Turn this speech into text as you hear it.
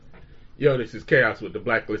Yo, this is Chaos with the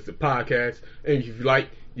Blacklisted Podcast. And if you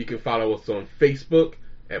like, you can follow us on Facebook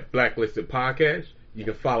at Blacklisted Podcast. You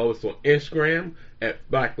can follow us on Instagram at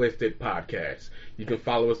Blacklisted Podcast. You can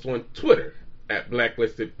follow us on Twitter at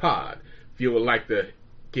Blacklisted Pod. If you would like to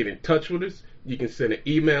get in touch with us, you can send an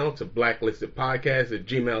email to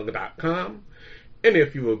blacklistedpodcast@gmail.com. And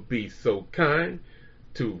if you would be so kind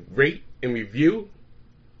to rate and review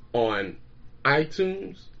on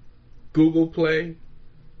iTunes, Google Play,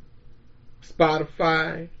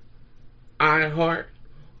 Spotify, iHeart,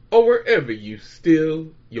 or wherever you steal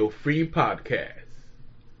your free podcasts.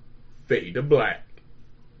 Fade to Black.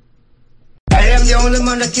 I am the only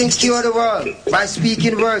man that can cure the world by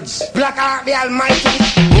speaking words. Black Art the Almighty.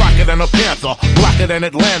 Blacker than a panther, blacker than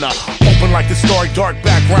Atlanta. Open like the starry dark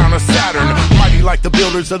background of Saturn. Mighty like the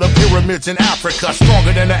builders of the pyramids in Africa.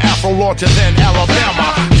 Stronger than the Afro, larger than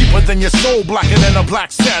Alabama. Deeper than your soul, blacker than a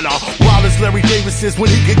black Santa. Wild as Larry Davis is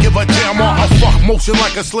when he could give a damn. A fuck motion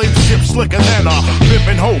like a slave ship, slicker than a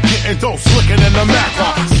pimpin' hoe, getting dope, slicker than the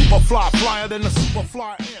Maca. Superfly, flyer than the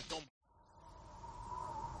Superfly anthem.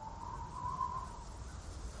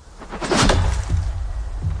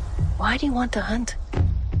 Why do you want to hunt?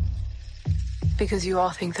 Because you all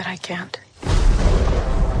think that I can't.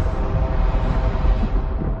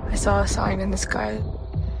 I saw a sign in the sky.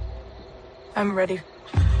 I'm ready.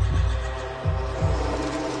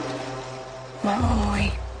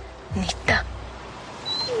 Muy bonita.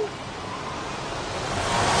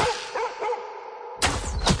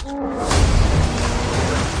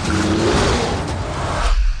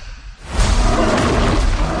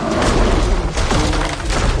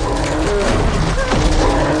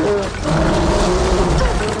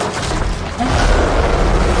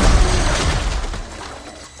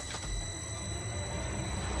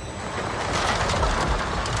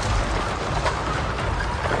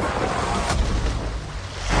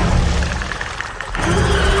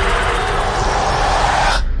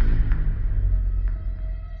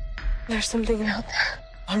 There's something out there.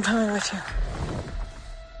 I'm coming with you.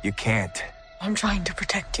 You can't. I'm trying to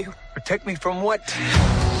protect you. Protect me from what?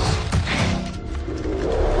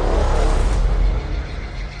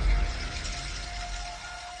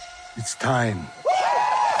 It's time.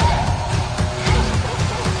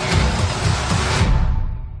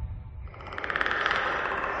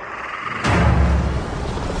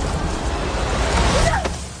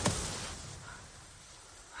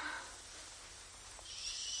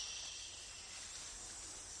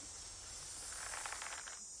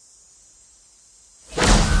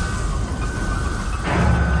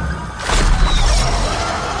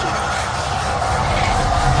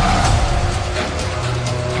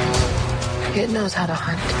 It knows how to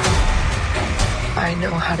hunt. I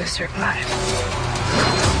know how to survive.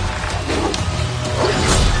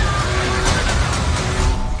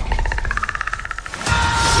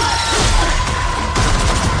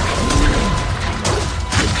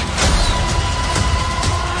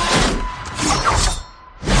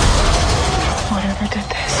 Whatever did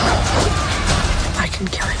this, I can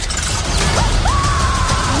kill it.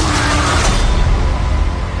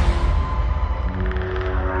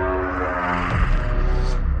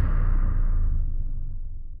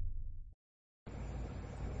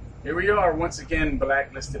 Here we are once again,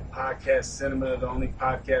 Blacklisted Podcast Cinema, the only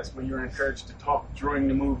podcast where you're encouraged to talk during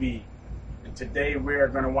the movie. And today we are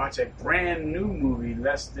going to watch a brand new movie,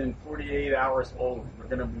 less than 48 hours old. We're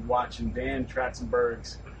going to be watching Dan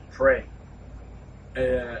Trachtenberg's Prey,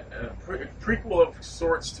 a prequel of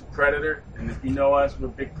sorts to Predator. And if you know us, we're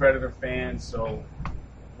big Predator fans, so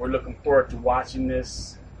we're looking forward to watching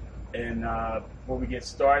this. And before we get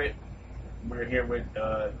started, we're here with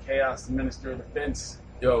Chaos, the Minister of Defense.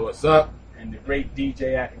 Yo, what's up? And the great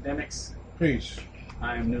DJ Academics. Peace.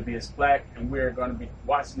 I am Nubius Black, and we're going to be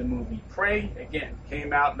watching the movie Prey. Again,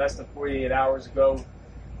 came out less than 48 hours ago.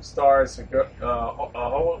 Stars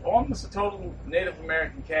almost a total Native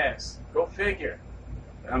American cast. Go figure.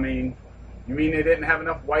 I mean, you mean they didn't have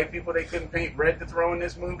enough white people they couldn't paint red to throw in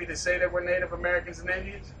this movie to say that we're Native Americans and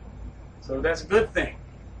Indians? So that's a good thing.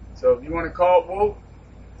 So if you want to call it woke,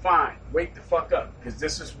 fine. Wake the fuck up, because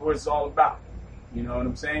this is what it's all about. You know what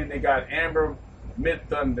I'm saying? They got Amber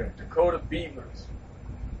Mid-Thunder, Dakota Beavers,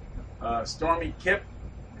 Stormy Kipp,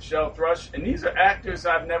 Michelle Thrush, and these are actors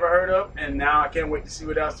I've never heard of, and now I can't wait to see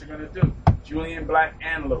what else they're going to do. Julian Black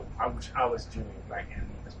Antelope. I wish I was Julian Black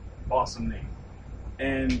Antelope. That's an awesome name.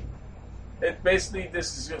 And it basically,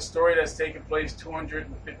 this is a story that's taken place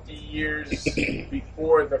 250 years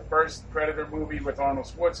before the first Predator movie with Arnold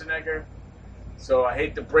Schwarzenegger. So I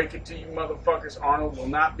hate to break it to you motherfuckers, Arnold will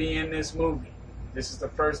not be in this movie. This is the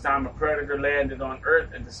first time a predator landed on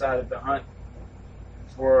Earth and decided to hunt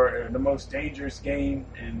for the most dangerous game,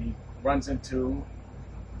 and he runs into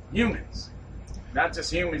humans. Not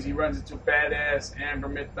just humans, he runs into badass Amber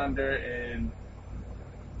Midthunder, and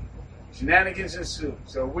shenanigans ensue.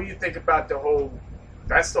 So what do you think about the whole,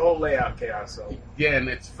 that's the whole layout, Chaos? So Yeah, and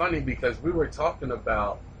it's funny because we were talking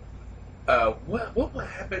about what would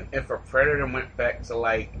happen if a Predator went back to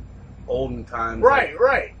like olden times,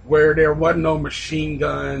 right, where there wasn't no machine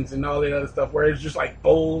guns and all the other stuff, where it's just like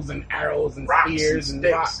bows and arrows and Rocks spears and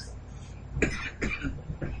and sticks.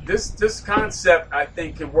 rocks. This concept, I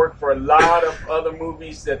think, could work for a lot of other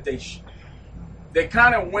movies that they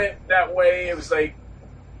kind of went that way. It was like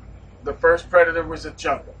the first Predator was a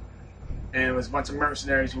jungle, and it was a bunch of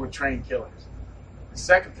mercenaries who were trained killers. The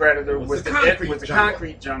second Predator was the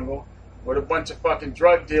concrete jungle with a bunch of fucking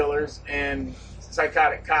drug dealers and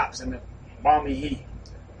psychotic cops in the balmy heat.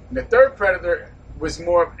 And the third Predator was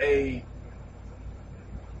more of a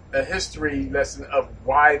history lesson of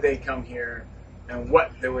why they come here and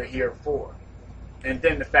what they were here for. And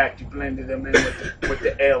then the fact you blended them in with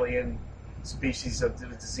the alien species of the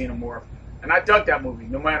xenomorph. And I dug that movie.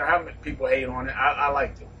 No matter how many people hate on it, I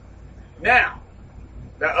liked it. Now,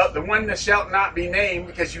 the one that shall not be named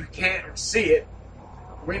because you can't see it,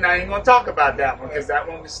 we're not even going to talk about that one because that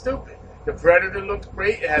one was stupid. The Predator looked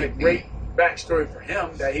great. It had a great backstory for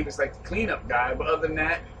him that he was like the cleanup guy. But other than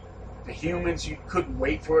that, the humans, you couldn't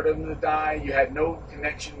wait for them to die. You had no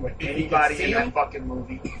connection with anybody in that fucking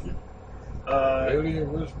movie.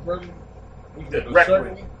 Alien vs. Predator?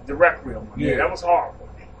 The Requiem one. Yeah, that was horrible.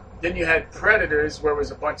 Then you had Predators, where it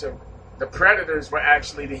was a bunch of... The Predators were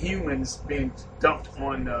actually the humans being dumped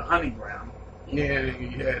on the hunting ground. Yeah, you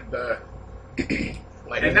had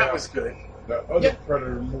and that was good. The other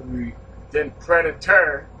Predator movie... Then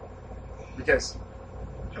Predator, because...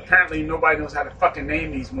 apparently nobody knows how to fucking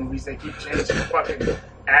name these movies. They keep changing the fucking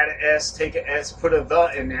add an S, take an S, put a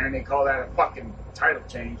the in there, and they call that a fucking title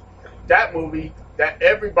change. That movie, that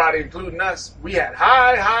everybody, including us, we had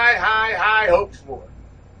high hopes for.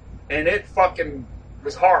 And it fucking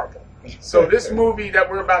was horrible. So this movie that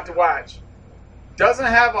we're about to watch doesn't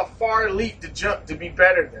have a far leap to jump to be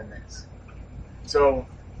better than this. So,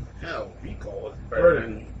 hell, Recall was better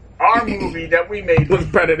than... Our movie that we made was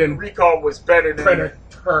better than... Recall was better than... Predator.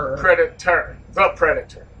 The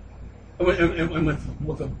Predator.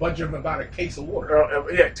 With a budget of about a case of water.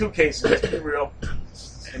 Yeah, 2 cases, let's be real.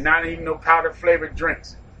 And not even no powder-flavored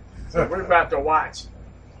drinks. So we're about to watch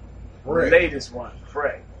the latest one,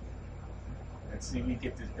 Prey. Let's see if we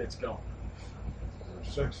get this bitch going.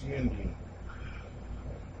 Sexy Indian.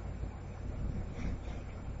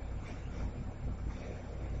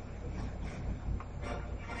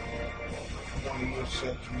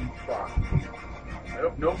 Century Fox.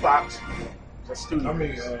 Nope, no Fox. Just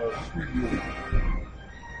studio. Studio.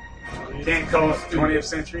 Can't call it 20th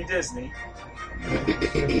Century Disney.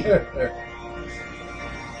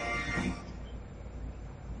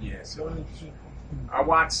 Yeah, so I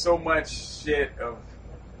watched so much shit of...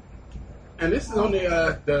 And this is only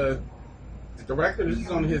the director, this is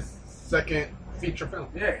on his second feature film.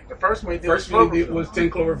 Yeah, the first one he did was 10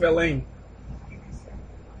 Cloverfield Lane.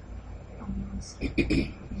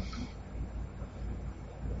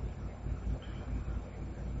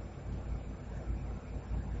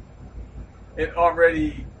 It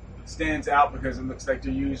already stands out because it looks like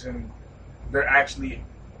they're actually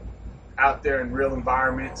out there in real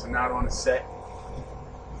environments and not on a set.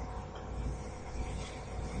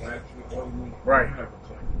 Right.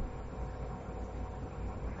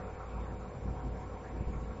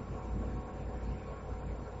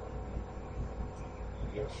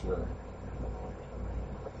 Yes, sir.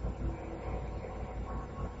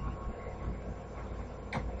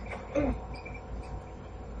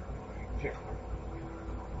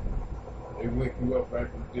 They wake you up after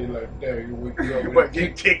a day like that. You wake you up. But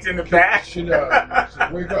get kicked in the back? Shit out.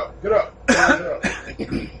 Say, wake up. Get up. Get up.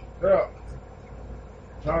 Get up.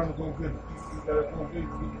 Time to go get. You gotta go get.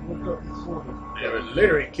 Wake up before the. They would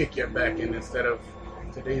literally kick your back in instead of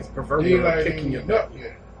today's proverbial kicking your back.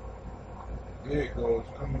 Yeah. There it goes.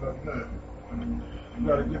 Coming up now. You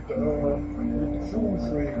gotta get the food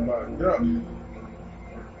for everybody. Get up.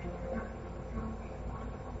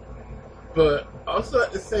 But also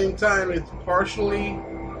at the same time, it's partially,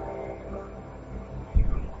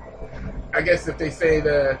 I guess if they say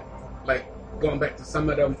that, like, going back to some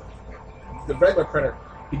of them, the regular Predator,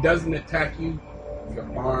 he doesn't attack you if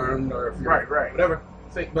you're armed or if you're right. whatever.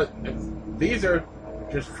 But these are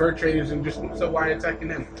just fur traders and just, so why attacking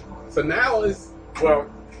them? So now is... Well,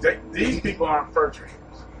 these people aren't fur traders.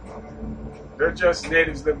 They're just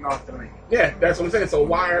natives living off the land. Yeah, that's what I'm saying. So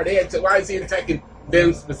why is he attacking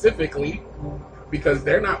them specifically because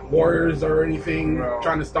they're not warriors or anything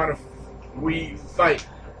trying to start a fight.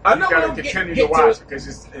 I know You gotta we'll continue get to watch to it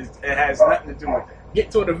because it has nothing to do with it.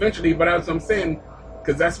 get to it eventually, but as I'm saying,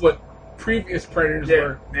 because that's what previous Predators Yeah,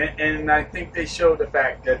 were. and I think they showed the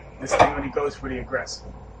fact that this thing only goes for the aggressive.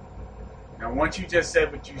 Now, once you just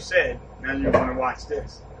said what you said, now you're going to watch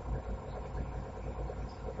this.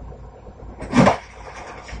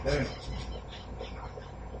 Damn.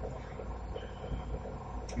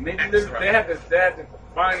 Maybe they had to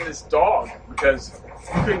find this dog because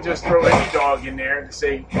you couldn't just throw any dog in there to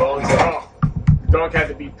say, well, it's a dog. The dog had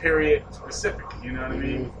to be period specific. You know what I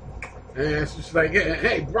mean? And it's just like,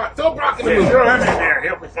 hey, Brock, throw Brock in the Yeah, movie. throw him in there.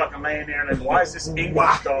 He'll be fucking laying there. And why is this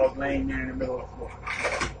English dog laying there in the middle of the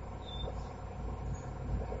floor?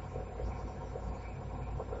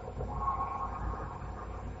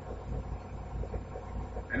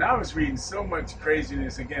 And I was reading so much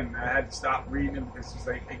craziness again. I had to stop reading it because it's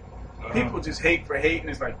like people just hate for hating.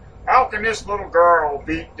 It's like, how can this little girl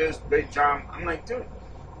beat this big John? I'm like, dude,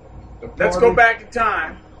 let's go back in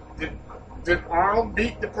time. Did Arnold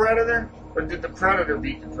beat the Predator, or did the Predator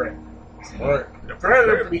beat the Predator? Right. The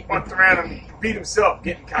Predator went around and beat himself,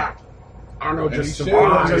 getting cocky. Arnold And just he said,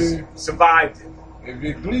 survived. Survived it. If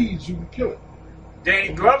it bleeds, you can kill it.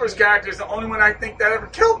 Danny Glover's character is the only one I think that ever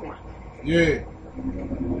killed one. Yeah.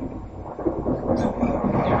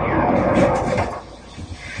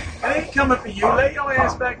 I ain't coming for you. Lay your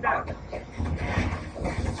ass back down.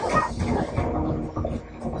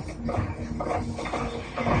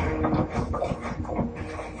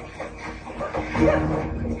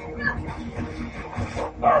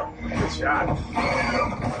 Good shot.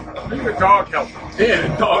 Look at the dog helping. Yeah,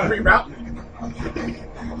 the dog rerouting.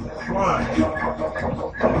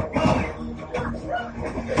 Why?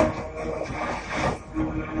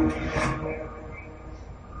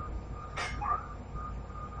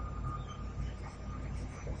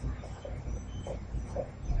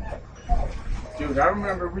 Dude, I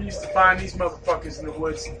remember we used to find these motherfuckers in the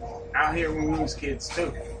woods out here when we was kids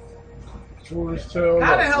too. Tore his tail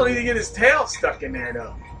How the up. hell did he get his tail stuck in there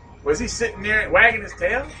though? Was he sitting there wagging his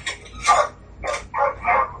tail?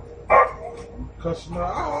 Cussing out.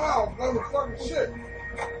 Ow, motherfucking shit.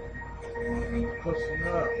 Cussing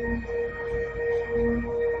out.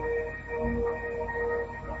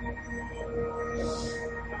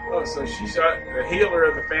 Oh, so she's the healer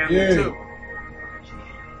of the family Yeah. too.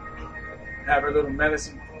 Have her little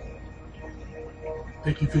medicine.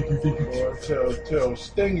 Thank you. Boy, tail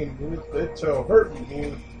stinging, dude. That tail hurting,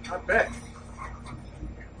 dude. I bet.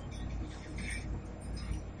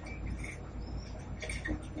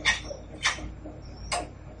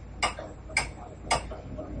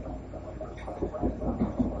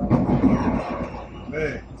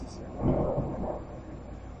 Man.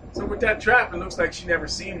 So with that trap, it looks like she never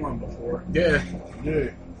seen one before. Yeah. Yeah.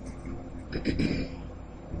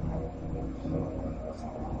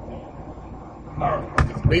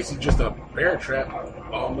 It's basically just a bear trap.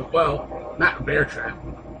 Well, not a bear trap.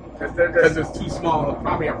 Because Because it's too small.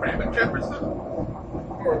 Probably a rabbit trap or something.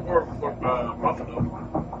 or buffalo.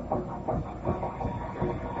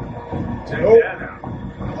 Check Nope. that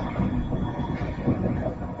out.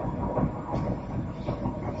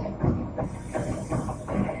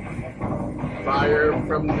 Fire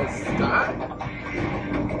from the sky?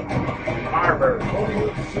 Firebird.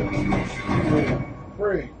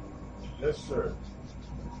 Pray. Yes, sir.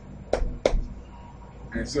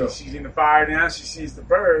 And so she's in the fire now. She sees the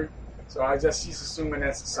bird. So she's assuming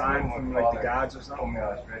that's a sign from like the gods or something. I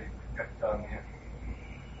was ready. Kept telling me.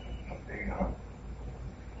 Big enough.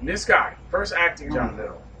 And this guy, first acting You were job.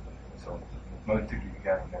 little, so mother took you to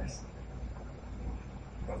get medicine.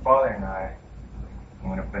 My father and I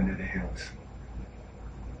went up into the hills.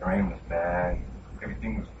 The rain was bad.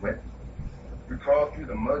 Everything was wet. We crawled through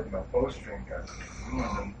the mud. My bowstring got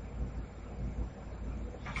ruined.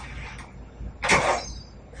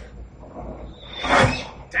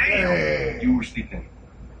 Damn. You were sleeping.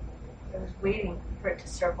 I was waiting for it to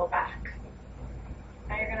circle back.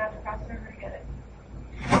 Now you're gonna have to cross the river to get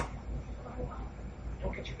it.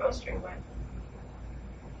 Don't get your bowstring wet.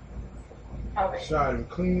 Oh, wait. Shot him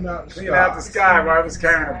clean out the Clean sky. out the sky while I was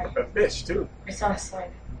carrying a fish too. I saw a sign.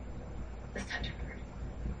 The Thunderbird.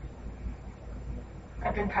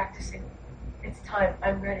 I've been practicing. It's time.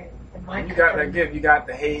 I'm ready. And my You got company- again. You got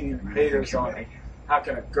the haters on it. How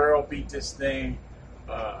can a girl beat this thing?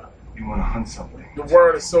 You want to hunt something. The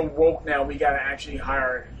world is so woke now. We got to actually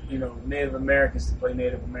hire, Native Americans to play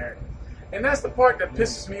Native Americans, and that's the part that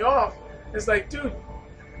pisses me off. It's like, dude,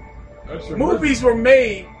 That's a movies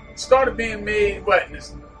started being made, what, in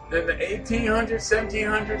the 1800s,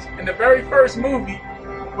 1700s? And the very first movie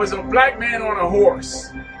was a black man on a horse.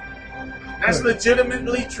 That's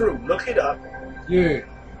legitimately true. Look it up. Yeah.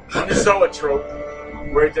 On the Zoetrope,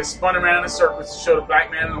 where it just spun around in circles to show the black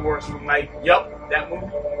man on the horse from like, yup, that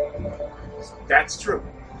movie. That's true.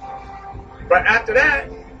 But after that,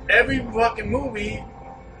 every fucking movie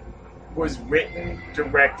was written,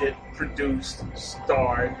 directed, produced,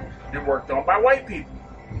 starred, and worked on by white people.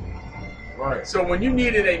 Right. So when you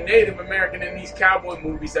needed a Native American in these cowboy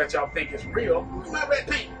movies that y'all think is real, who's my red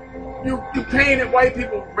paint? You painted white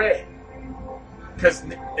people red. Because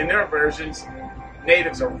in their versions,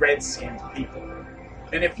 natives are red-skinned people.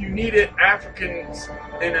 And if you needed Africans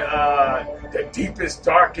in the deepest,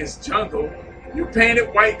 darkest jungle, you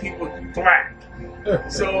painted white people black.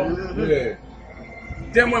 So yeah.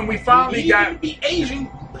 then when we finally got be Asian,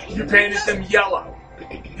 you painted them yellow.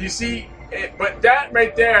 You see, but that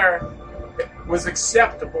right there was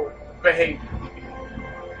acceptable behavior.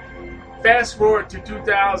 Fast forward to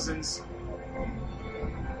 2000s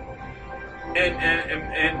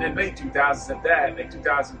and the late 2000s at that, like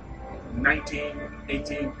 2019,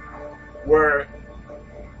 18, where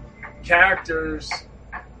characters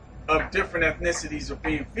of different ethnicities are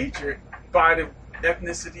being featured by the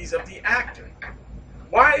ethnicities of the actor.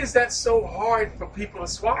 Why is that so hard for people to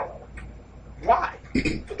swallow? Why?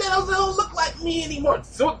 They don't look like me anymore.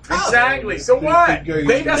 So tough. Exactly. So what?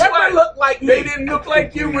 They That's never why look like me. they didn't look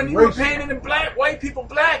like you when you were painting the white people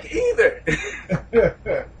black either.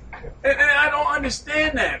 And I don't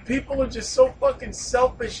understand that. People are just so fucking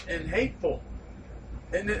selfish and hateful.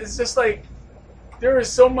 And it's just like, there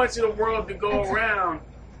is so much of the world to go around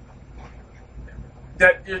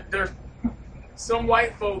that there's some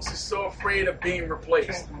white folks are so afraid of being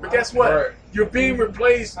replaced. But guess what? Right. You're being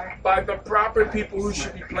replaced by the proper people who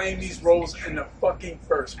should be playing these roles in the fucking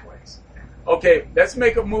first place. Okay, let's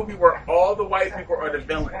make a movie where all the white people are the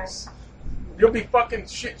villains. You'll be fucking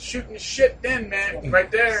shooting shit then, man, right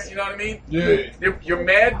there. You know what I mean? Yeah. You're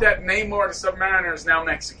mad that Namor the Submariner is now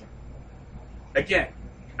Mexican. Again,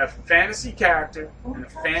 a fantasy character in a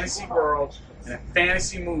fantasy world in a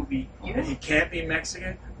fantasy movie, and he can't be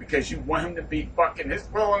Mexican because you want him to be fucking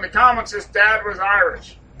well, in the comics, his dad was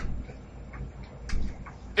Irish.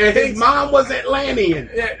 And his mom was Atlantean.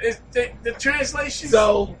 Yeah, the translation.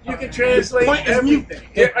 So you can translate point is everything.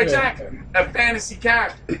 Yeah, exactly. A fantasy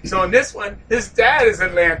character. So in this one, his dad is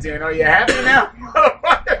Atlantean. Are you happy now?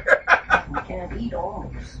 We can't eat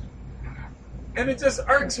all. And it just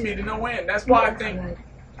irks me to no end. That's why I think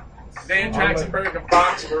Dan Trachtenberg and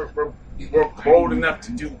Fox were bold enough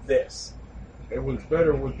to do this. It was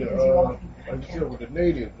better with the, like you said, with the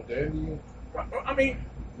natives, with the Indians. I mean,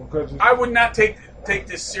 because I would not take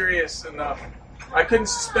this serious enough. I couldn't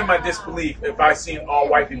suspend my disbelief if I seen all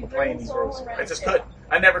white people playing these roles. I just couldn't.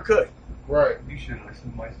 I never could. Right. You should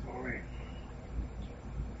listen to my story.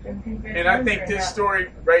 And I think this story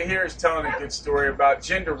right here is telling a good story about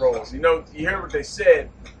gender roles. You know, you hear what they said.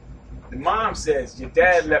 The mom says your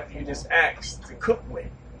dad left you this axe to cook with.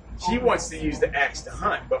 She wants to use the axe to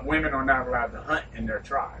hunt, but women are not allowed to hunt in their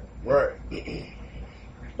tribe. Right.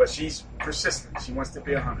 But she's persistent. She wants to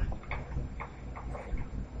be a hunter.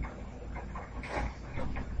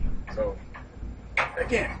 So,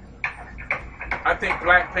 again, I think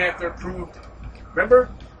Black Panther proved. Remember,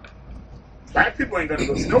 black people ain't gonna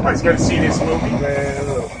go. Nobody's gonna see this movie. Man,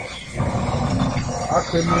 look, I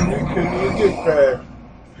couldn't even get past.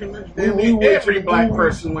 Every black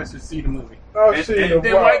person wants to see the movie. I've seen And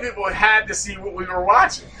then white people had to see what we were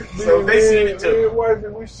watching, so they seen it too.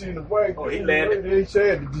 We seen the white people. Oh, he landed. They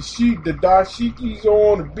said the sheep, the dashikis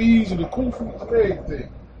on, the bees, and the kufus and everything.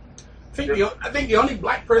 I think the only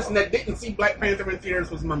black person that didn't see Black Panther in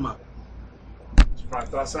theaters was my mother. She probably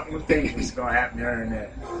thought something was dangerous going to happen to her in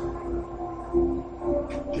there.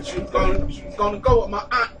 She was going to go with my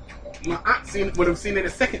aunt. My aunt would have seen it a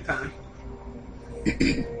second time.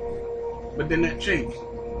 But then that changed.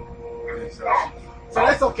 So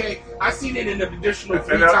that's okay. I seen it an additional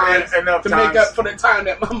 3 times to make up for the time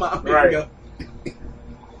that my mom didn't go.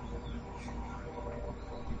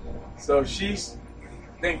 So she's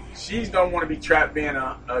don't want to be trapped being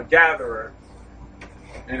a gatherer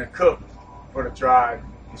and a cook for the tribe.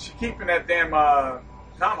 And she keeping that damn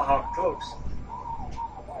tomahawk close.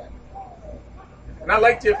 And I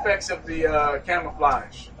like the effects of the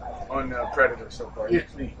camouflage on Predator so far. Yeah.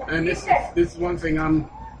 And this is one thing I'm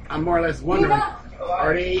more or less wondering: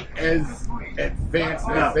 are they as advanced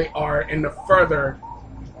as they are in the further?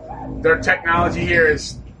 Their technology here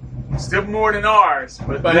is still more than ours,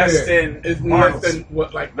 but less than it's less than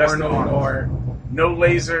what like Arnold or no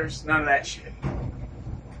lasers, none of that shit.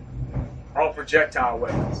 All projectile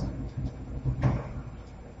weapons.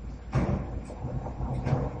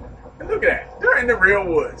 Look at that. They're in the real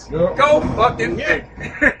woods. Yep. Go fucking Yeah.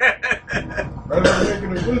 figure. Rather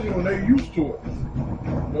than making a living when they used to it.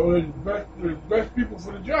 You know, they're the best people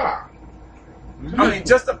for the job. I mean,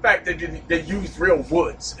 just the fact that they used real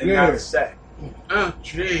woods and not a set. Oh,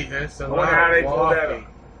 gee, that's a I lot. wonder how they of pulled that walking.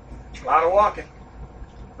 off. A lot of walking.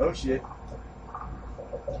 Oh shit.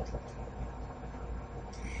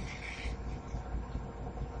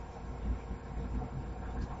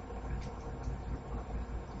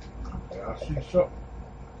 I see something.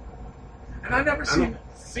 And I never I seen don't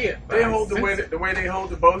see it. but they I hold the way sense the way they hold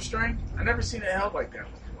the bowstring. I never seen it held like that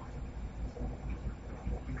before.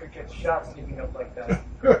 You could get shot sneaking up like that.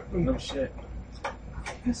 No shit.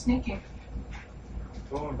 Who's sneaking?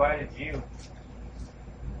 Who invited you?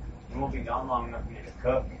 You won't be gone long enough to get a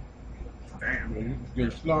cup. Damn. You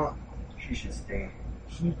get shot, She should stay.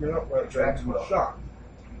 sneaking up like that, you get shot.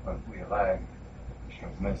 But if we alive, she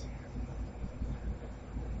was missing.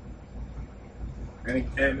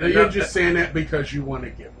 And No, you're just saying that because you want to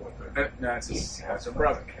get with her. no, it's a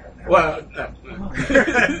brother. Well,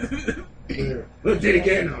 Yeah. look it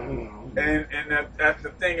again. And that's the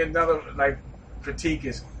thing. Another like critique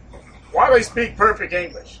is why do they speak perfect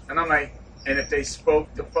English? And I'm like, and if they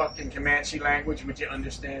spoke the fucking Comanche language, would you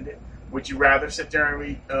understand it? Would you rather sit there and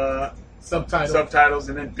read subtitles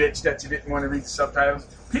and then bitch that you didn't want to read the subtitles?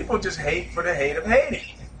 People just hate for the hate of hating.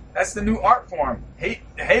 That's the new art form.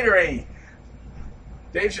 Haterade.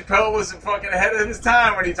 Dave Chappelle was fucking ahead of his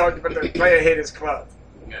time when he talked about the Player Haters Club.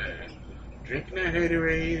 Drinking that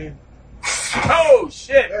haterade. Oh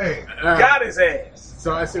shit! Hey. Got his ass.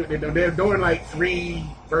 So I see what they're doing. They're doing like 3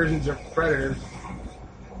 versions of Predators.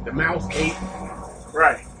 The mouse ate.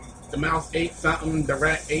 Right. The mouse ate something. The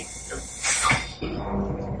rat ate.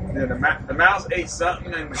 Yeah, the mouse ate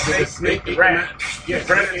something and the snake ate the ate rat. Yeah, The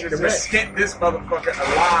predator the just rat. skinned this motherfucker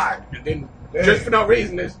alive. And then Hey. just for no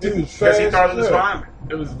reason, it's It was Because he fast thought it was as hell. violent.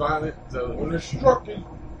 it was violent. So When it struck him,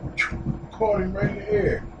 caught him right in the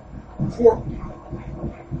air. Forked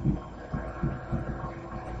him.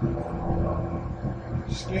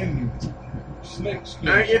 Skinned him. Snake skin.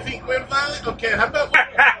 now, if he went violent, okay. How about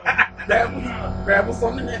grab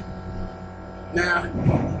something that? Now,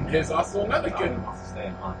 here's also another good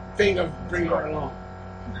thing of bringing her along.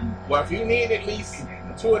 Well, if you need at least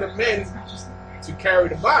 2 of the men to carry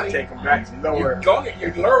the body, Take him back to lower.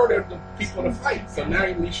 you lure the people to fight. So now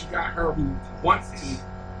at least you got her who wants to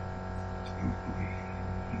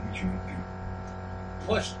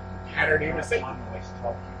push, had her there to say.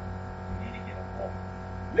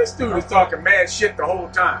 This dude was talking mad shit the whole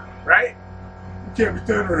time, right? You can't be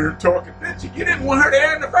standing here talking, bitch. You didn't want her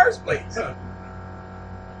there in the first place.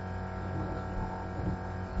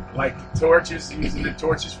 Like the torches, using the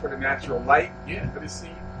torches for the natural light, for the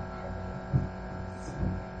scene.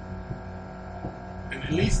 And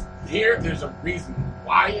at least here, there's a reason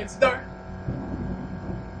why it's dark.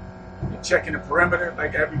 You're checking the perimeter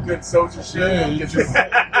like every good soldier should. Yeah, you just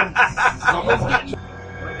Almost got you.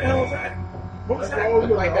 What the hell was that? What was that?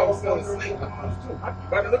 Looked like that was still a snake.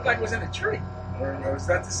 But it looked like it was in a tree. Or was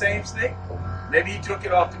that the same snake? Maybe he took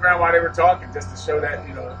it off the ground while they were talking just to show that, and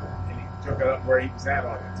he took it up where he was at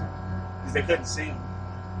all the time. Because they couldn't see him.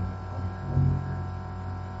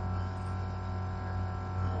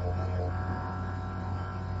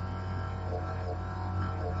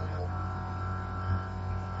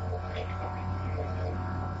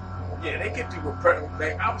 Yeah, they get to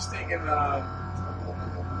I was thinking,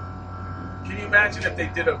 can you imagine if they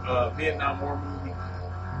did a Vietnam War movie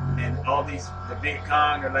and all the Viet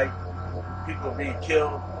Cong are like people are being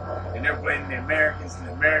killed and they're blaming the Americans and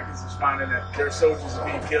the Americans is finding that their soldiers are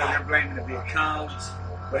being killed and they're blaming the Viet Cong.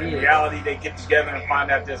 But in reality, they get together and find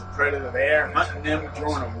out there's a predator there hunting them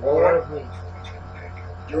during a war.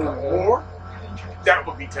 During a war? That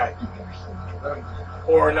would be tight.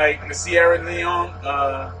 Or like the Sierra Leone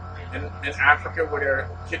in Africa where they're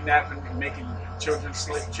kidnapping and making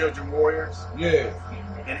children warriors. Yeah.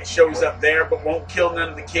 And it shows up there but won't kill none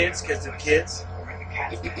of the kids because they're kids.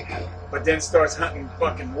 But then starts hunting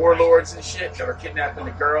fucking warlords and shit that are kidnapping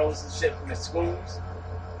the girls and shit from the schools.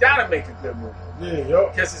 That'll make a good movie. Yeah,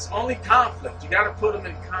 yup. Because it's only conflict. You gotta put them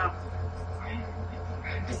in conflict.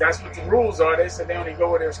 Because that's what the rules are. They said they only go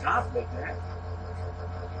where there's conflict, man.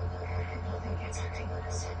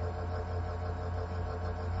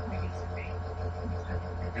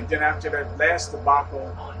 And then after that last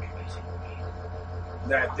debacle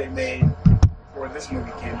that they made before this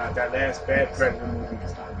movie came out, that last bad Predator movie,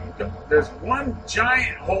 there's one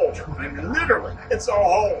giant hole. I mean, literally, it's a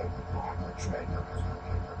hole.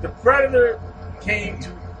 The Predator came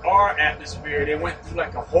to our atmosphere. They went through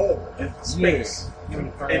like a hole in space.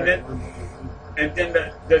 And and then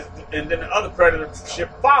the other predator ship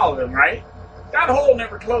followed him. Right? That hole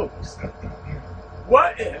never closed.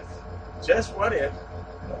 What if? Just what if?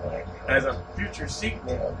 As a future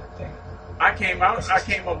sequel, I came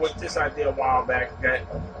up with this idea a while back that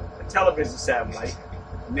a television satellite,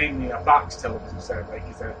 namely a Fox television satellite,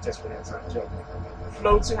 because that's just what inside joke,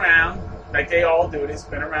 floats around like they all do. They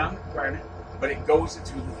spin around the planet, but it goes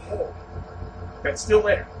into the hole that's still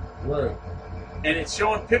there. Right. And it's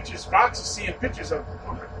showing pictures. Fox is seeing pictures of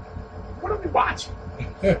what are we watching?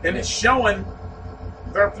 And it's showing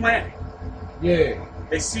their planet. Yeah.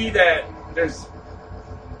 They see that there's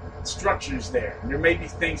structures there. There may be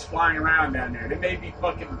things flying around down there. There may be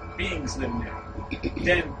fucking beings living there.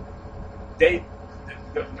 Then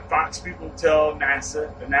the Fox people tell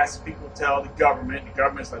NASA. The NASA people tell the government. The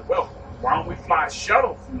government's like, well, why don't we fly a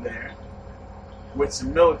shuttle through there with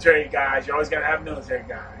some military guys? You always got to have military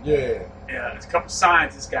guys. Yeah. A couple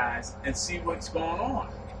scientist guys and see what's going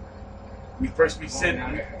on.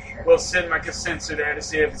 We'll send like a sensor there to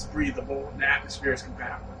see if it's breathable and the atmosphere is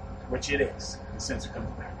compatible, which it is. The sensor comes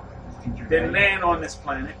back. Then land on this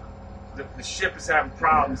planet. The ship is having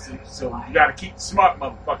problems, so you got to keep the smart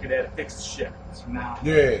motherfucker there to fix the ship.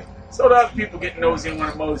 Yeah. So the other people get nosy and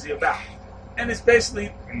want to mosey about. And it's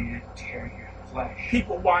basically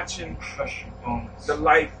people watching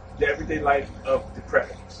the everyday life of the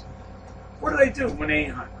predators. What do when they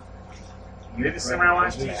ain't hunting? They just sit around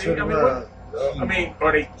watching TV. I mean,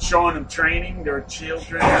 are they showing them training their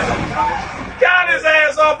children? Got his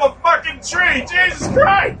ass off a fucking tree! Jesus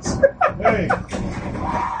Christ! Hey,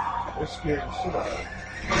 that scared the shit out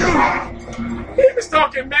of me. He was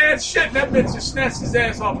talking mad shit, and that bitch just snatched his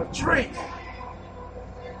ass off a tree.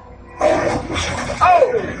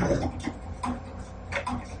 Oh!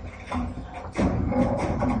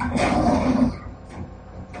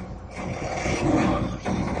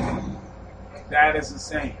 That is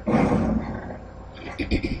insane.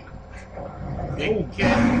 Big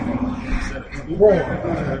kid.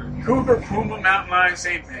 Cougar, puma, mountain lion,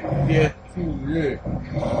 same thing. Yeah. Yeah.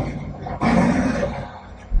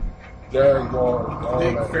 Jaguar.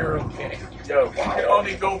 Big feral cat. Yo, you can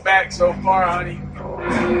only go back so far, honey.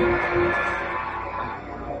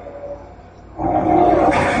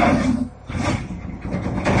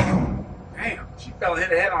 Damn, she fell and hit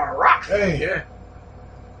her head on a rock. Hey. Yeah.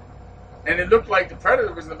 And it looked like the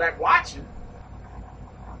predator was in the back watching.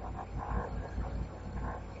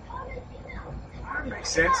 That makes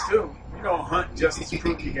sense too. You don't hunt just to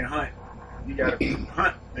prove you can hunt. You gotta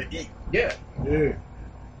hunt to eat. Yeah. Yeah.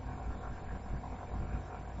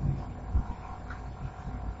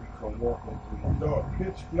 Walking through the dark,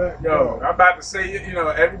 pitch black. Yo, dark. I'm about to say,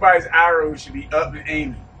 everybody's arrows should be up and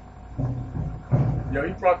aiming. Yo,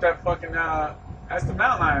 you brought that fucking, that's the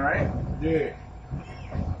mountain lion, right? Yeah.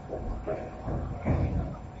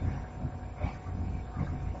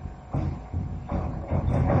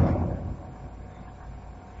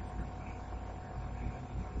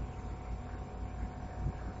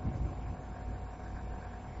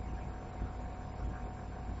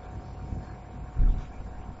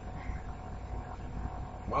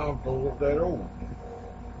 Mom don't look that old.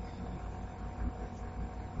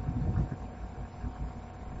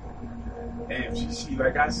 Damn, she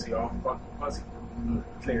like I see all fucking fuzzy.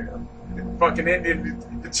 Cleared up. The fucking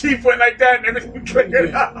Indian, the chief went like that and everything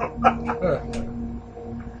cleared up.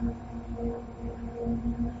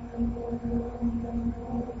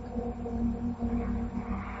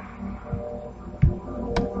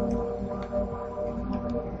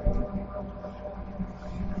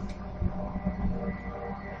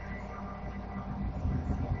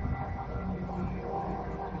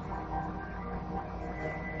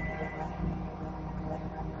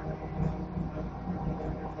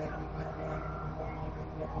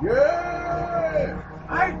 Yeah!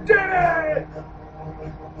 I did it!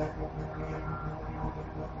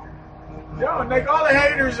 Yo, like all the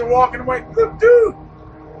haters are walking away. Look, dude,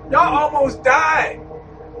 y'all almost died.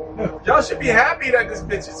 Y'all should be happy that this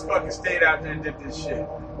bitch has fucking stayed out there and did this shit.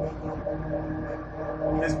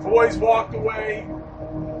 His boys walked away,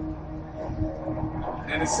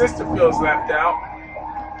 and his sister feels left out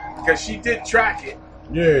because she did track it.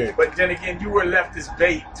 Yeah. But then again, you were left as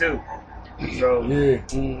bait too. So Yeah.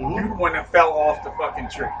 you the one that fell off the fucking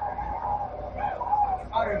tree.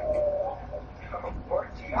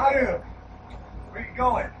 Where you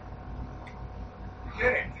going?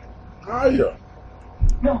 Get it. Hiya.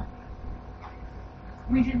 No.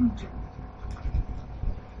 We didn't do it.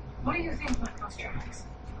 What do you think about those tracks?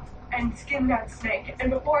 And skinned that snake. And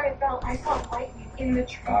before I fell, I saw lightning in the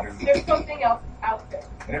trees. There's something else out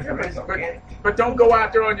there. But don't go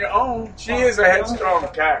out there on your own. She is a headstrong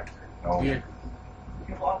character. No. Yeah.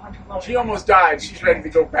 She almost died. She's ready to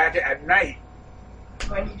go back at night.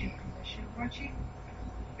 Do I need your permission, Archie?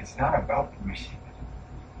 It's not about permission.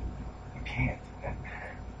 You can't.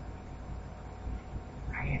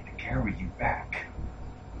 I had to carry you back.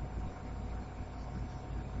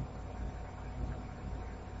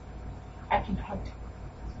 I can hunt.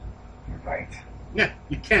 You're right. Yeah,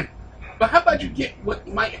 you can. But how about you get what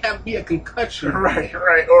might be a concussion? Right,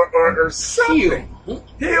 or something. Heal.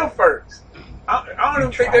 Heal first. I don't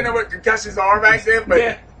even think they know what concussions are back then, but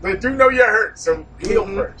Yeah. they do know you're hurt, so heal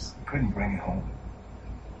Mhm. first. Couldn't bring it home.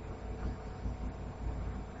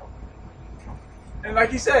 And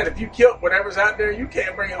like you said, if you killed whatever's out there, you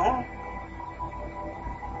can't bring it home.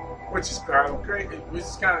 Which is kind of crazy, which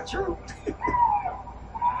is kind of true.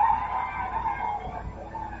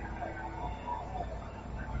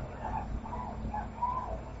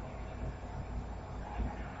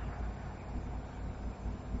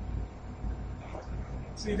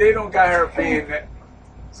 See, they don't got her being that.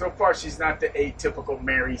 So far, she's not the atypical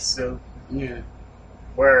Mary Sue. Yeah.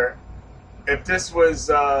 Where, if this was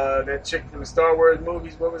that chick from the Star Wars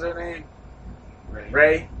movies, what was her name?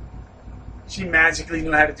 Rey. She magically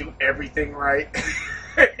knew how to do everything right.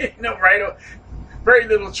 No, right? Very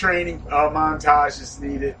little training montage is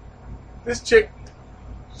needed. This chick,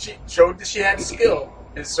 she showed that she had skill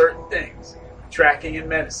in certain things, tracking and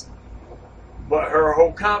medicine. But her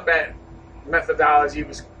whole combat methodology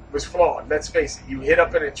was flawed. Let's face it. You hit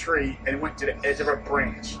up in a tree and went to the edge of a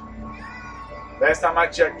branch. Last time I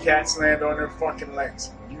checked, cats land on their fucking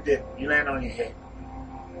legs. You didn't. You land on your head.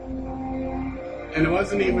 And it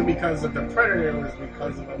wasn't even because of the predator, it was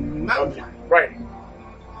because of a mountain lion. Right.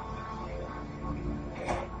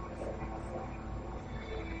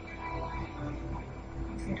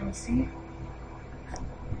 If you don't see it,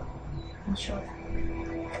 I'll show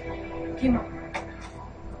you. Come on.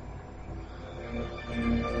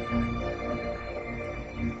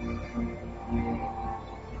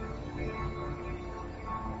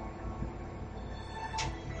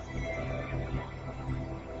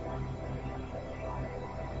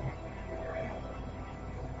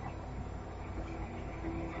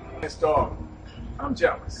 This dog. I'm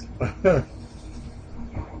jealous. Too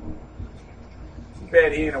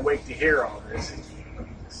bad he ain't awake to hear all this.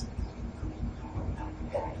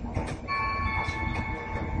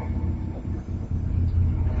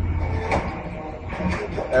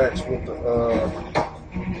 Axe with the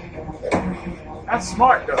That's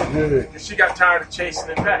smart though. Yeah. 'Cause she got tired of chasing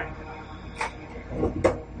it back.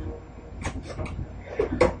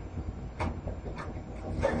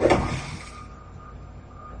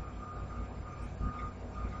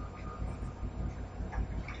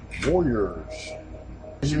 warriors.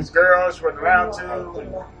 She was girls, she wasn't allowed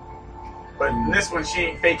to. But in this one, she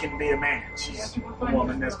ain't faking to be a man. She's a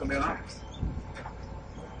woman that's gonna be honest.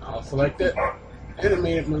 I also like that. And it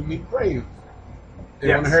made it movie brave. They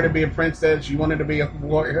Yes. wanted her to be a princess. She wanted to be a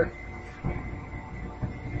warrior.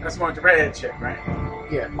 That's one with the redhead chick, right?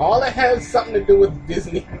 Yeah, all that has something to do with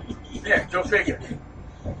Disney. Yeah, go figure.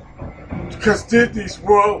 Because Disney's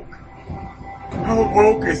woke. How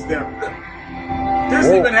woke is them?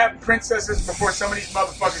 Disney Woke. been having princesses before some of these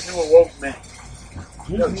motherfuckers knew what woke meant.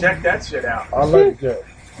 Yo, check that shit out. I like that.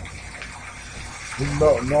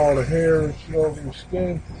 Melting all the hair and shit over the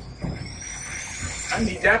skin. I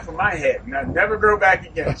need that for my head. Now, never grow back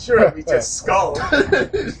again. Sure, it'll be just skull.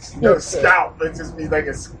 No scalp. It'll just be like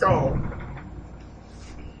a skull.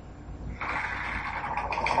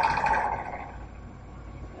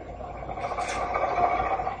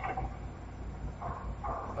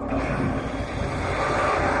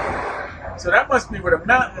 So that must be where the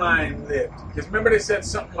mountain lion lived. Because remember they said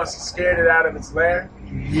something must have scared it out of its lair?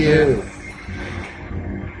 Yeah.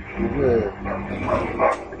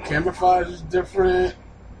 The camouflage is different.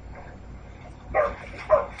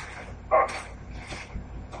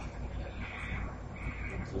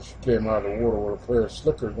 Just came out of the water with a pair of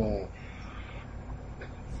slickers on.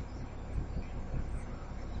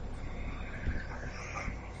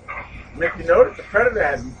 Make you notice the Predator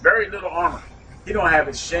has very little armor. He don't have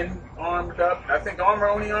his shin armed up. I think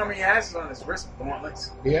only armor he has is on his wrist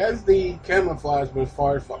gauntlets. He has the camouflage, but as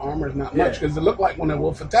far as for armor, it's not Yeah. much. Because it looked like when the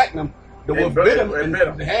wolf attacked him, the It wolf bit bit him him, it and bit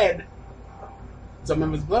him. had some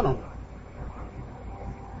of his blood on him.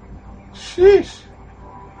 Sheesh.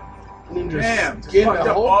 And then Damn, just just skinned fucked a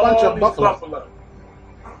up whole all bunch of these buffalo.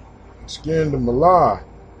 Skinned them alive.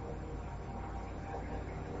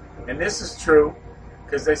 And this is true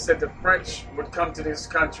because they said the French would come to this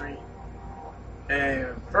country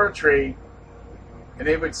and fur trade And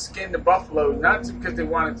they would skin the buffalo, not because they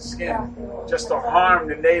wanted to skin, just to harm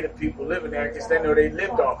the native people living there, because they know they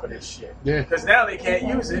lived off of this shit. Yeah. Because now they can't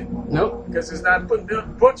use it. Nope. Because it's not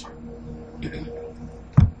butchered.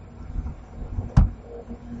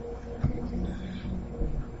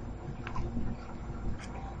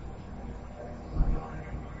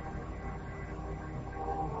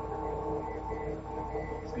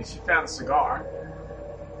 See, she found a cigar.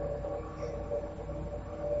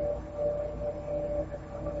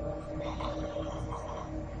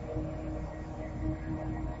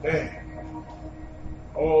 Damn.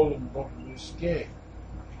 All of them buffalo skin.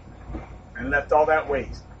 And left all that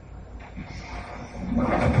waste.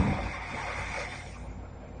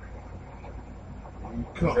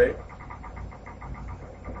 Come. See?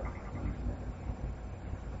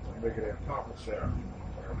 Making that papa sound.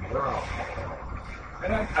 Brown.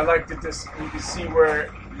 And I like that this, you can see where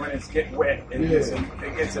when it's getting wet, it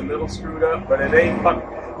gets a little screwed up, but it ain't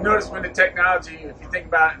fucking. Notice when the technology, if you think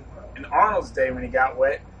about it, in Arnold's day when he got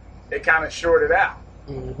wet, they kind of shorted out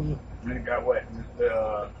Mm-hmm. when it got wet,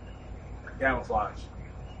 the camouflage.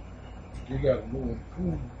 You got a new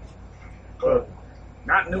improved. But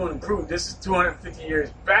not new and improved, this is 250 years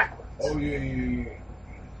backwards. Oh, yeah.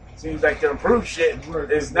 Seems like the improved shit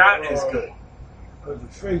is not as good. Because the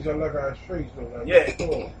face, I like how his face look like. Yeah.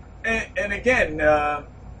 Before. And again,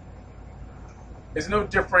 it's no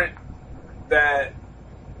different that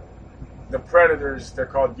the predators, they're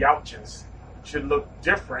called Yautjas, should look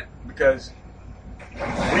different because we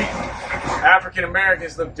African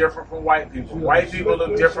Americans look different from white people. White people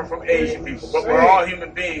look different from Asian people. But we're all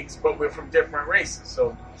human beings, but we're from different races.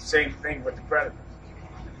 So same thing with the predators.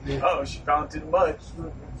 Oh, she fell into the mud.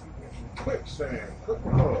 Quicksand.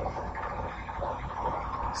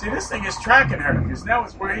 See, this thing is tracking her because now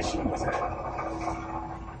it's where she was at.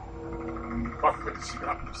 Fuck with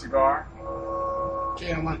the cigar.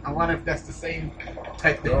 Okay, I wonder if that's the same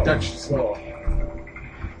type that Dutch smoke.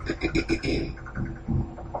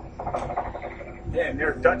 Yeah, and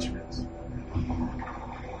they're Dutchmans.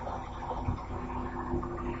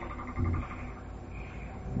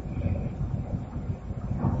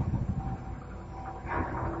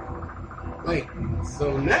 Wait,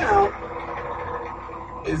 so now,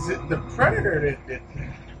 is it the predator that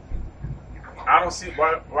I don't see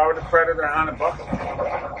why would the predator hunt a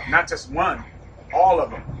buffalo? Not just one, all of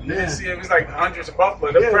them. You Yeah. can see it was like hundreds of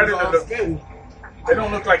buffalo. The yeah, predator, it was all skin. they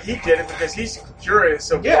don't look like he did it because he's curious.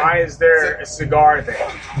 So Yeah. why is there a cigar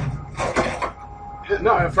there?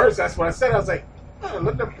 No, at first that's what I said. I was like, oh,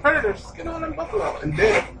 look, the predator skin on them buffalo. And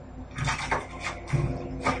then,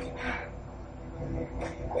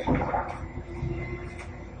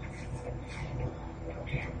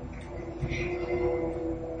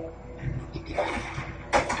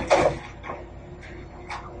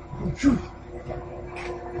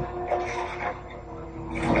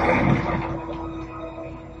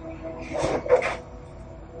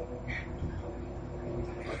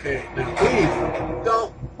 okay, now please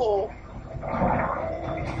don't pull.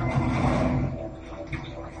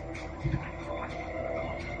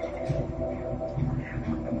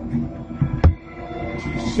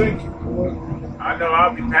 She's sinking, boy. I know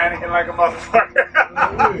I'll be panicking like a motherfucker.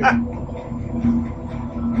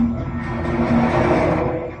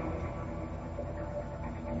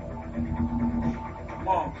 Come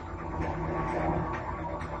on.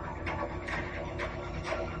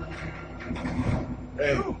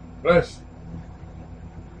 Hey, bless you.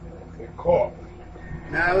 They caught.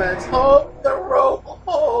 Now let's hope the rope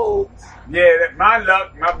holds. Yeah, that my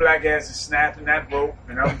luck, my black ass is snapping that rope,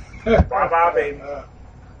 and I'm bye-bye, baby.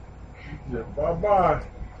 Yeah, bye-bye.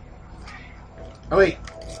 Oh wait,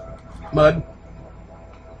 mud.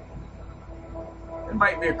 It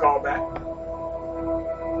might be a callback.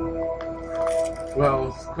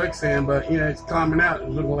 Well, it's quicksand, but you know it's climbing out. It's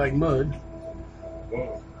looking like mud,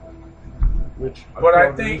 Well, which But I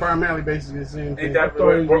thought think primarily basically the same ain't thing. that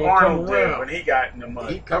thought he was what gonna Arnold come did around. when he got in the He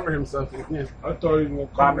mud. covered himself. Yeah. I thought he was going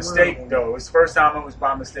to By come mistake, around. though. His first time it was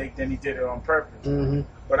by mistake, then he did it on purpose. Mm-hmm.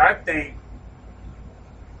 But I think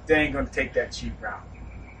they ain't going to take that cheap route.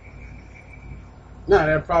 No,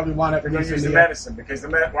 they'll probably wind up They're going to use releasing the medicine because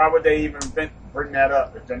why would they even bring that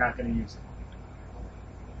up if they're not going to use it?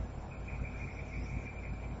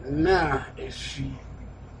 Now, is she?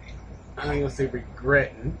 I ain't gonna say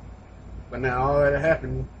regretting, but now all that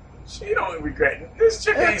happened. She don't regret it. This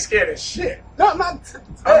chick ain't scared of shit. No, I'm not.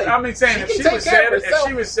 I'm saying if can she take was care sad, of herself. if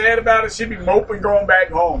she was sad about it, she'd be moping going back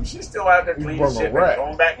home. She's still out there You cleaning brought a shit, and rat.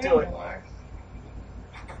 going back to it.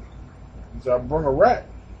 He said, I bring a rat.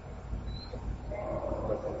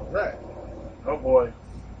 A rat. Oh boy.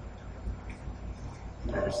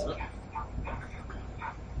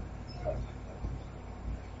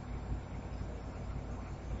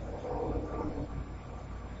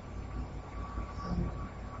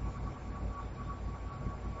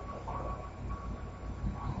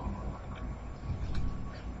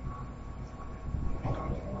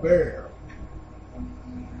 bear.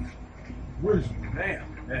 Grizzly. Damn.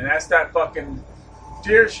 And that's that fucking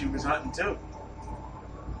deer she was hunting too.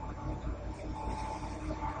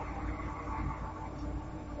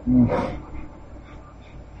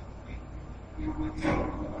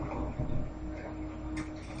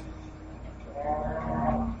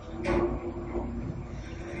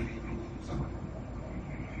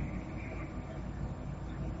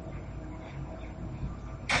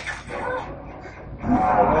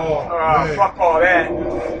 Oh, man. Fuck all that.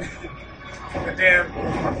 The damn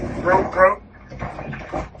rope.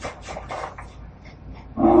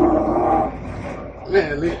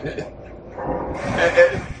 Man,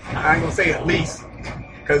 I ain't gonna say at least,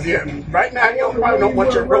 cause right now you probably don't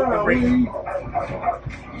want your rope to break.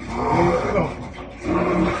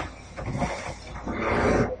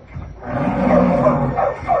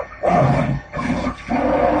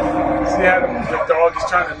 See how the dog is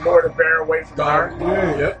trying to lure the bear away from her?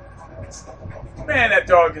 Yeah. Yep. Man, that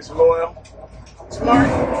dog is loyal. Smart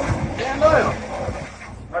and loyal.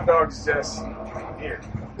 My dog's just here.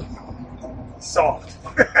 Soft.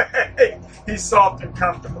 He's soft and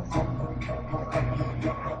comfortable.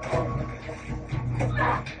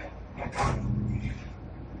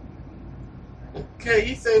 Okay,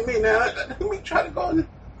 you say me now. Let me try to go in.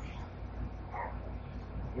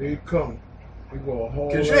 Here he coming. He gonna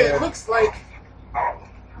haul Cause ass. it looks like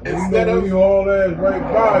Instead of he haul ass right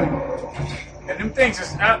by you. And them things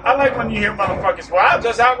is, I like when you hear motherfuckers, well, I'll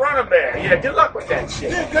just outrun a bear. Yeah, good luck with that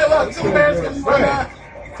shit. yeah, good luck. Some bears can run out.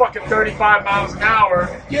 Fucking 35 miles an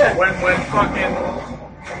hour. Yeah. When fucking,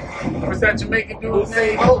 what's that Jamaican dude's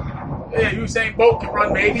name? Bolt. Yeah, Usain Bolt can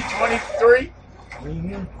run maybe 23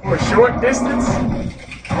 for a short distance.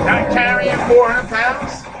 Not carrying 400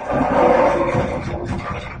 pounds.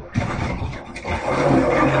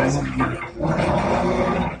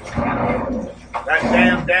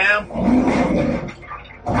 That damn.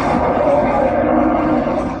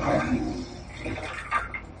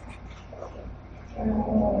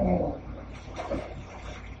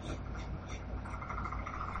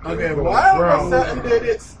 Okay, why all of a sudden did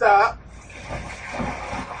it stop?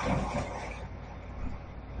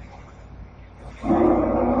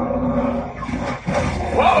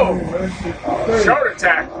 Whoa! That shit crazy. Shoulder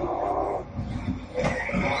tackle.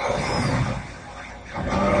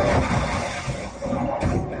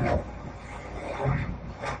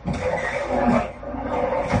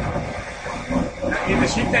 Either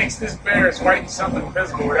she thinks this bear is fighting something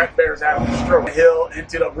invisible, or that bear's having a stroke. Hill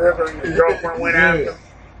into the river, and his girlfriend went after him.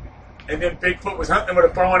 And then Bigfoot was hunting with a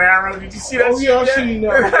bow and arrow. Did you see that? Oh, yeah, I shit? seen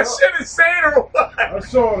that. That shit insane or what? I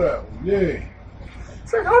saw that one, yeah.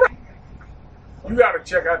 It's like, hold on. You gotta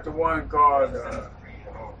check out the one called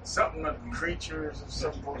something of creatures or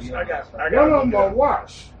something. I got. One of them I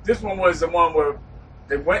watched. This one was the one where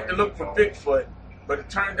they went to look for Bigfoot, but it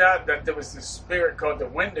turned out that there was this spirit called the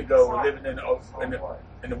Wendigo living in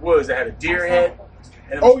the woods that had a deer head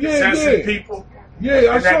and it was possessing people. Yeah,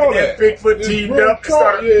 I And saw that. that. Bigfoot It's teamed real up and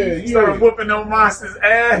talk, started whooping no monster's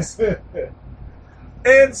ass.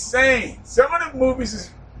 Insane. Some of the movies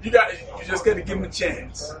is you just got to give them a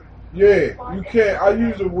chance. Yeah, you can't. I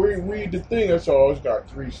usually read the thing. That's all. It's got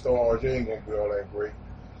 3 stars. It ain't gonna be all that great.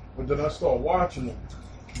 But then I start watching them.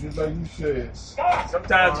 Just like you said.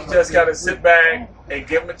 Sometimes you just gotta sit back and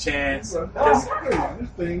give them a chance. Just, This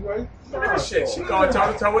thing, right? look at this shit. She going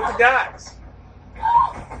toe to toe with the guys.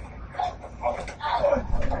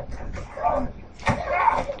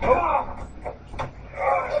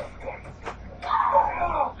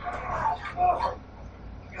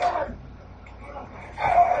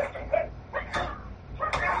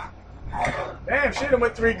 Damn, she done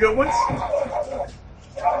went 3 good ones.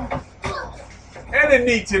 And a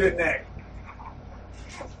knee to the neck.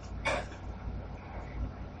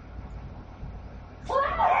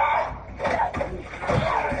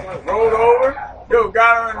 Rolled over. Yo,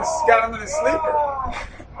 got him in a sleeper.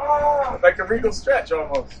 Like a regal stretch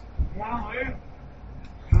almost.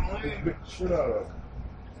 Bit the shit out of it.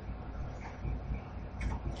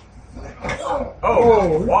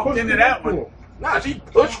 Oh, he walked pushed into him that into one. it. Nah, she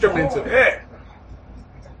pushed him into it. Yeah.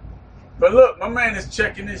 But look, my man is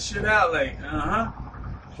checking this shit out like,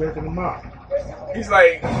 Checking them out. He's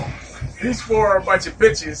like, these 4 are a bunch of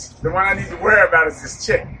bitches. The one I need to worry about is this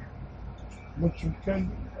chick. What you can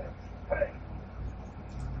do?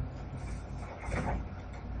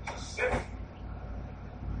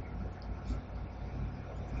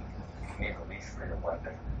 Need a leash for your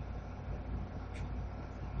weapon.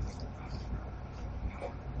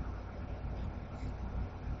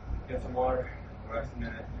 Get some water. Rest a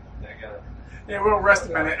minute. Together. Yeah, we'll rest a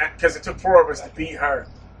minute because it took 4 of us to beat her.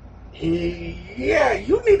 Yeah,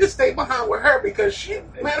 you need to stay behind with her because she.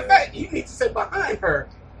 Matter of fact, you need to stay behind her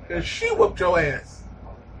because she whooped your ass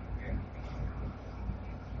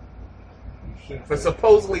for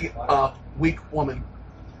supposedly a weak woman.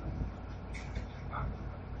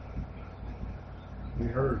 We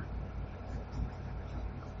heard.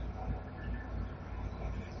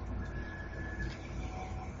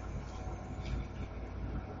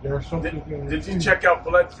 There's something. Did you check out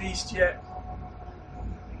Blood Feast yet?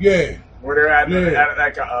 Yeah. Where they're at, Yeah. at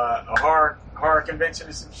like a horror convention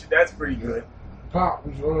or some shit. That's pretty good. Pop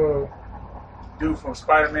was Dude from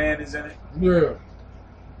Spider-Man is in it. yeah.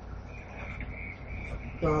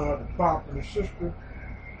 The Pop and the sister.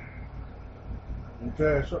 And it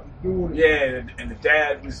had something to do with it. Yeah, and the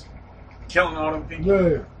dad was killing all them people.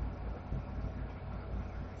 Yeah.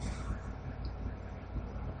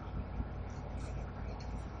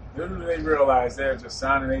 Little do they realize they're just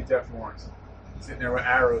sounding their death horns. Sitting there with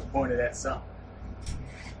arrows pointed at something.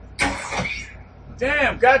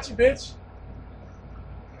 Damn, got you, bitch.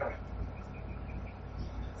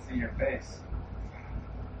 See your face.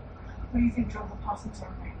 What do you think drove the possums our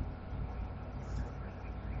way?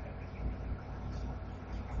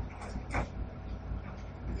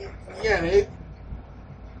 Yeah,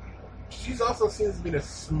 she's also seems to be the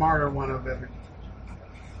smarter one of everything.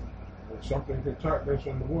 There's something to attack us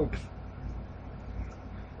in the woods.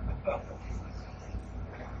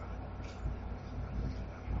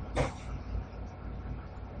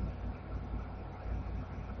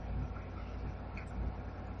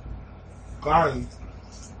 Guys,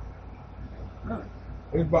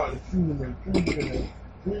 they about to shoot him in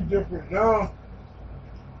three different now.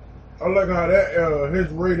 I like how that his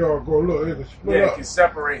radar go. Look, it can split Yeah, it up. can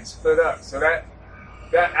separate and split up. So that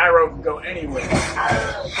arrow can go anywhere.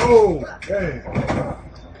 Oh, damn.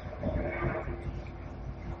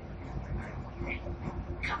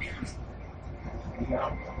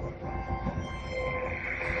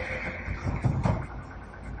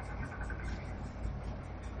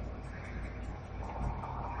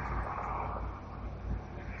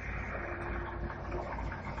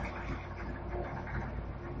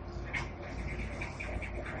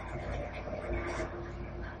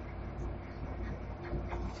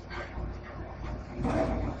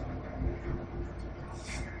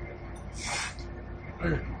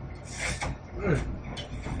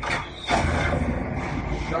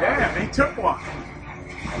 Damn, he took one.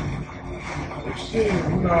 It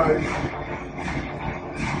seems nice.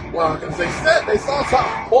 Well, because they saw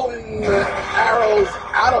something pulling the arrows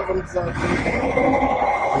out of him, so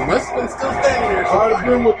he must have been still standing there. I'd have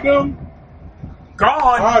been with them.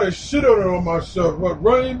 Gone. I'd have shit on myself. But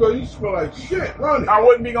running, but you smell like shit. Running. I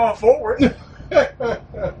wouldn't be going forward. That's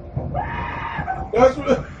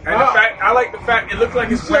what. And the fact, I like the fact it looked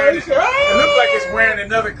like it's wearing. It looked like it's wearing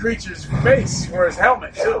another creature's face for his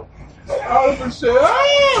helmet too. I would have said,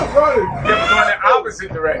 running. Kept going the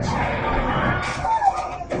opposite direction.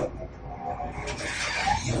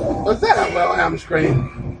 Was that a Wilhelm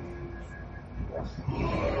scream?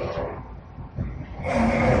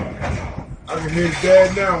 I can hear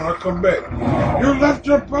Dad now when I come back. You left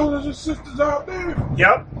your brothers and sisters out there?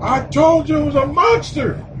 Yep. I told you it was a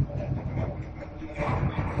monster.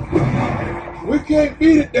 We can't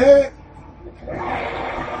beat it, Dad.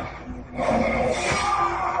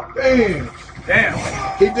 Damn.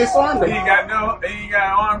 He disarmed He him. ain't got he ain't got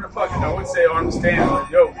an arm to fucking, I wouldn't say arm to stand, but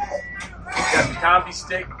yo. Got the combi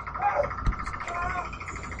stick.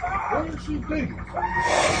 What is she thinking?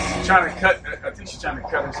 She's trying to cut, I think she's trying to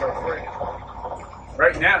cut herself free.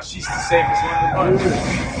 Right now, she's the safest one in the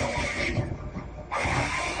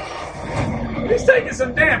bunch. He's taking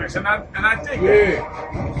some damage, and I dig it.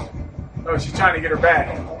 Yeah. Oh, she's trying to get her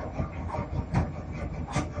back.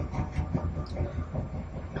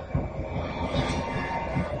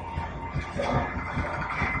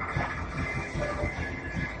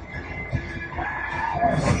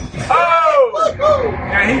 Oh!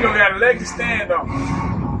 Now he gonna got a leg to stand on.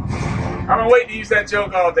 I'm gonna wait to use that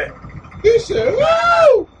joke all day. He said,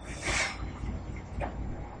 woo!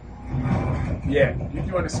 Yeah, you're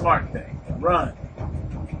doing the smart thing. Run.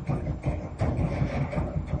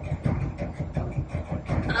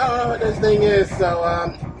 I don't know what this thing is, so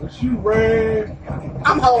When she ran,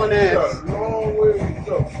 I'm hauling she ass. got a long way to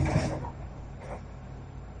go.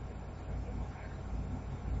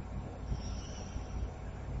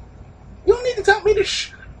 You don't need to tell me to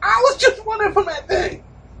I was just running from that thing.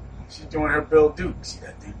 She's doing her Bill Duke. See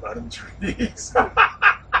that thing by them trees?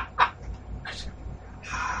 I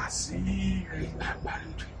see. Not by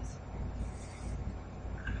them trees.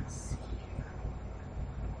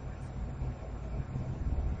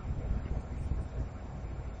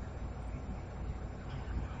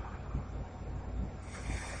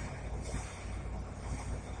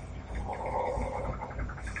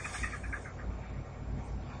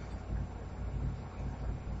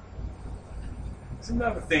 It's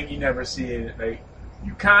another thing you never see it. Like,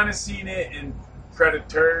 you kind of seen it in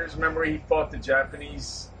Predators. Remember he fought the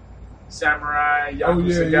Japanese samurai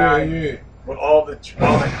Yakuza guy with all the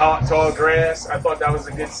tall grass. I thought that was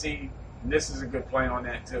a good scene. And this is a good play on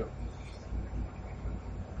that too.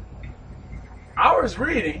 I was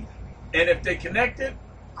reading, and if they connected,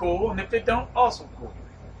 cool, and if they don't, also cool.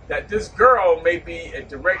 That this girl may be a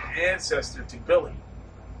direct ancestor to Billy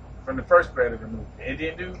from the first Predator movie, the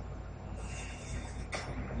Indian dude.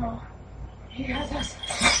 No, he has us.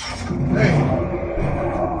 Hey.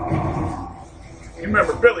 You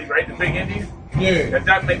remember Billy, right? The big Indian? Yeah.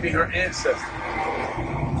 That may be her ancestor.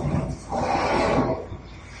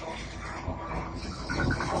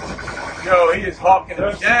 Yo, he is hawking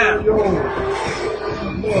him down.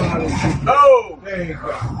 Oh! Dang,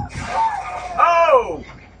 God. Oh!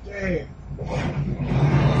 Damn.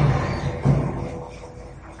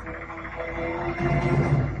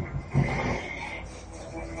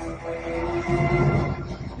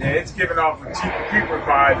 Yeah, it's giving off a Jeepers Creeper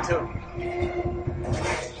vibe too.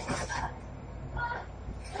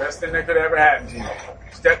 Best thing that could ever happen to you.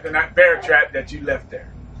 Stepped in that bear trap that you left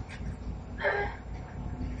there.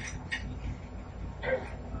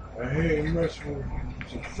 I ain't messing with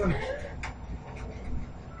some French.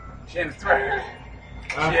 She ain't a threat.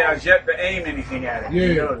 She has yet to aim anything at it. Yeah.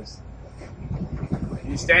 You notice.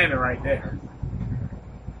 He's standing right there.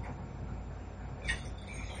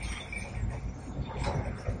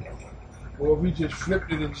 Well, we just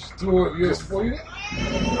flipped it and just threw it just for you.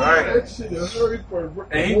 Right. That shit is very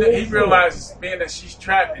perfect. And he realizes, being that she's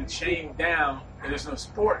trapped and chained down, there's no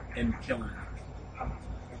sport in killing her.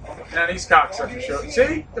 Now these cocksuckers show.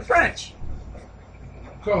 See? The French.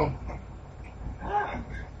 Come.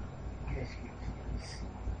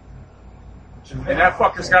 And that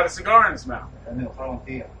fucker's got a cigar in his mouth.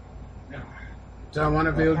 John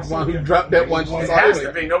Wannaville, the one who dropped that one. It has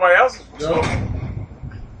to be. Nobody else is Yo.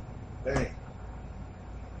 Dang.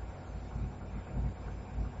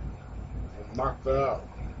 Knocked her out.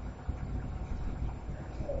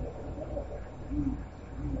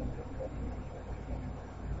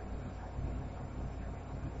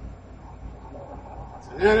 So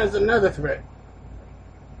now there's another threat.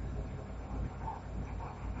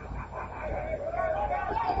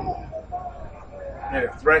 Yeah,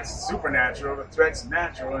 the threat's supernatural, the threat's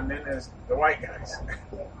natural, and then there's the white guys.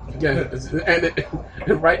 Yeah,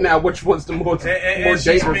 and right now, which one's the more And she's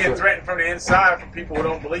dangerous? being threatened from the inside from people who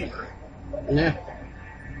don't believe her. Yeah.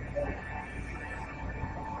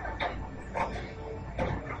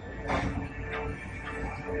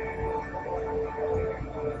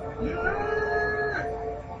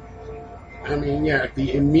 I mean, yeah,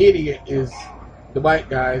 the immediate is the white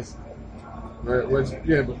guys. But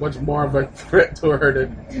what's more of a threat to her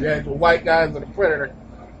than the actual white guys or the Predator?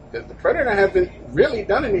 Because the Predator hasn't really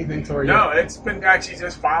done anything to her yet. No, it's been actually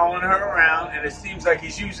just following her around, and it seems like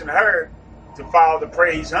he's using her to follow the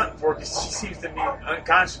prey he's hunting for, because she seems to be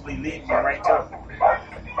unconsciously leading him right to her.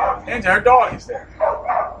 And her dog is there.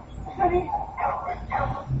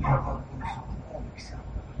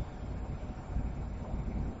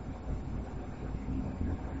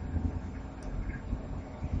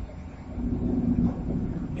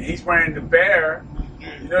 And he's wearing the bear.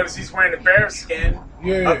 You notice he's wearing the bear skin of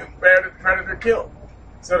the bear that the Predator killed.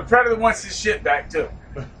 So the Predator wants his shit back too.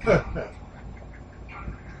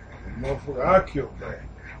 Motherfucker, I killed that.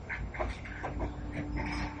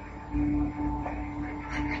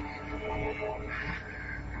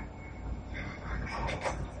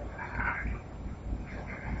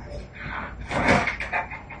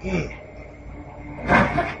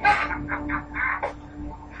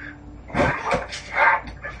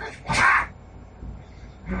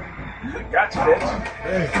 Gotcha, bitch.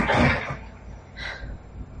 Hey.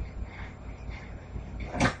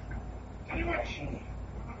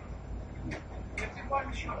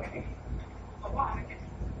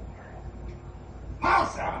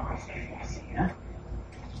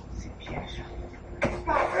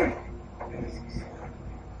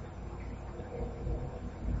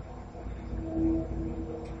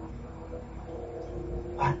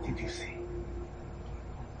 What did you say?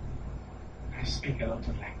 I speak a lot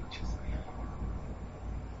of languages.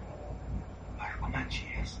 But Comanche,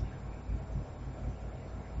 yes? No.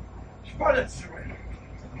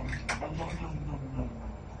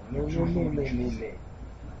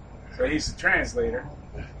 So he's the translator.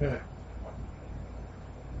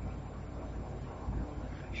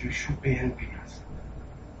 You should be helping us.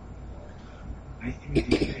 I think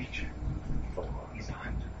this creature is a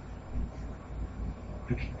hunter,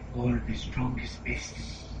 looking for the strongest beast.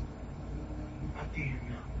 What do you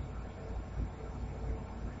know?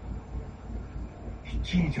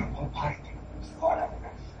 Kill your whole party.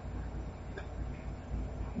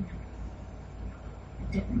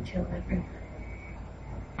 Didn't kill everyone.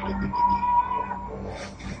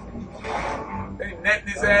 They netting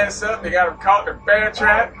his ass up. They got him caught in a bear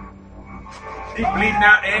trap. He bleeding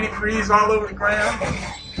out antifreeze all over the ground.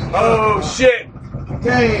 Oh shit!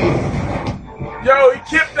 Dang. Yo, he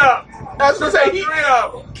kipped up. That's what I say. He Three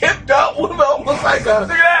of them. kicked up with almost like Look a. at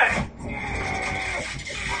that.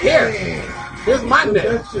 Here. Here's my neck.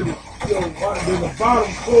 That shit is still there's a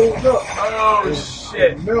bottom closed up. Oh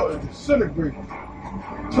shit! It melted, disintegrated.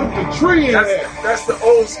 Took the tree in there. That's the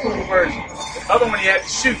old school version. The other one he had to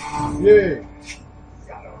shoot. Yeah.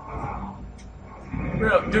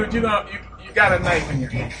 Real dude, you got a knife in your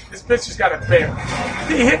hand. This bitch just got a bear.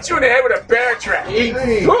 He hit you in the head with a bear trap. He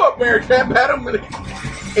threw a bear trap at him in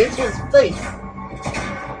his face.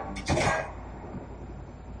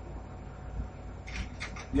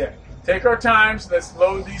 Yeah. Take our times. Let's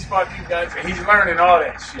load these fucking guns. And he's learning all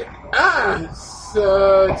that shit.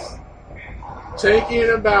 It's taking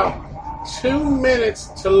about 2 minutes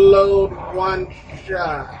to load one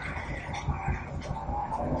shot.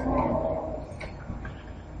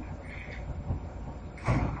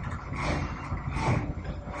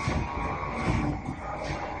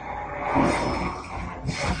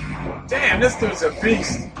 Damn, this dude's a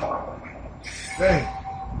beast. Dang.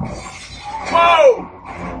 Whoa!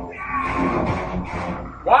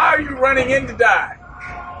 Why are you running in to die?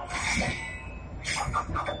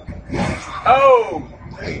 Oh!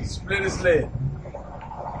 Split his lid.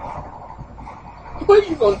 What are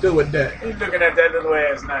you gonna do with that? He's looking at that little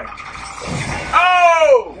ass knife.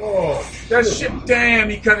 Oh! Oh, That shit, damn,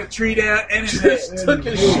 he cut a tree down and his head. Just took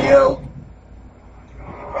his shield,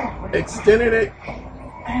 extended it.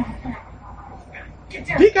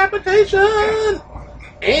 Decapitation!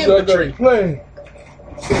 And the tree. Plane.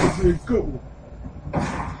 So it's a good one.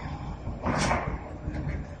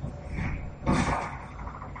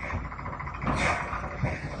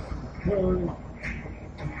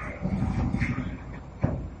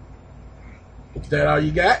 Is that all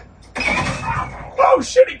you got? Oh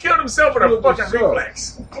shit, he killed himself with a Killed fucking himself.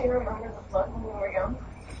 reflex. Do you remember the flood when we were young?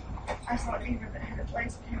 I saw a beaver that had its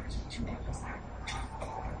legs and hammers with 2 nipples.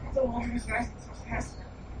 The water was rising so fast,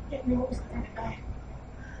 it knew it was going to die.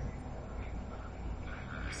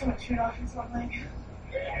 Someone chewed off his one leg.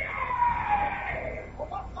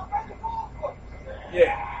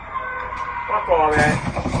 Yeah. Fuck all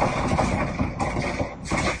that.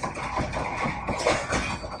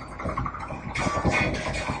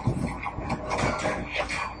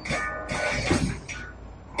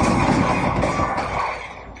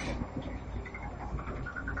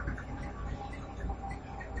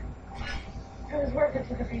 It was worth it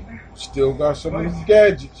for the beaver. Still got some of these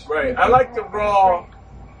gadgets. Right. I like the raw,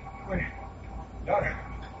 Wait, daughter,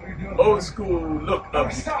 what are you doing? old school look of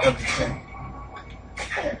the thing.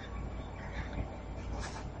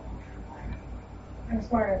 I'm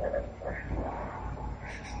smarter than ever before.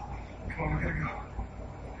 Come on, we gotta go.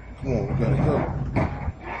 Come on, we gotta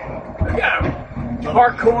go. Yeah.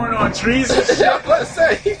 Parkouring on trees and shit. Let's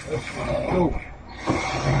say. Go.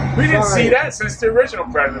 We didn't see that since the original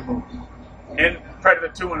Predator movie. And Predator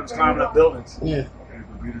 2 when it was climbing up buildings. Yeah. I gotta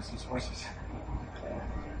go beat us those horses.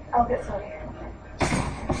 I'll get some.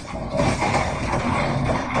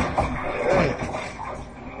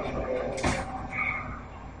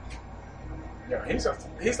 Yeah,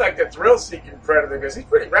 he's like the thrill-seeking Predator because he's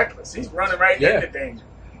pretty reckless. He's running right Yeah. into danger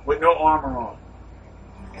with no armor on.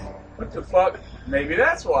 What the fuck? Maybe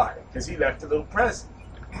that's why. Because he left a little present.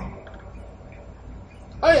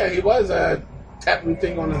 Oh yeah, he was tapping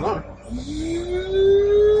thing on his arm.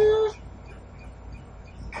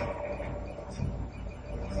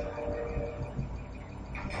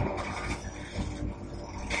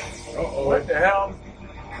 Uh-oh. What the hell?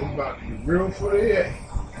 It's about to be real for the head.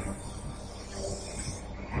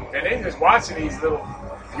 And they just watching these little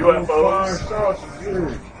Flying UFOs. saucers,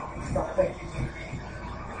 yeah. Hey.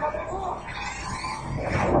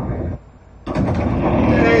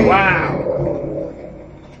 Wow.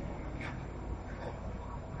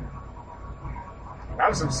 That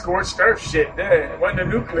was some scorched earth shit there. It wasn't a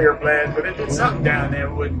nuclear blast, but it did something down there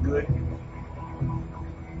that wasn't good.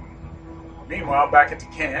 Meanwhile, back at the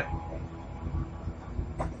camp.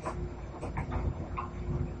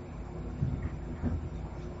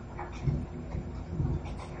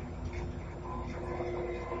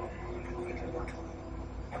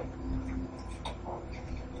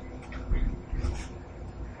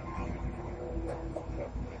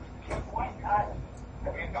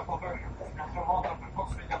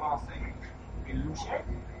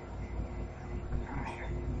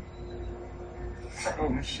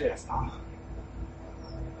 Oh shit.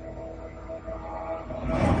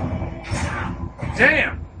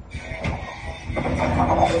 Damn.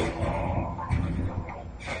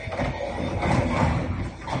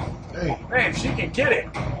 Hey. Man, she can get it.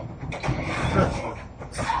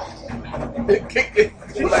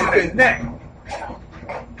 She like the neck.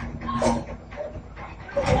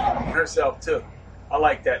 Herself too. I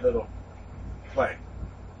like that little play.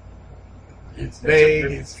 His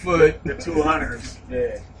leg, his foot. The two hunters,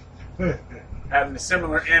 yeah, having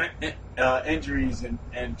similar injuries and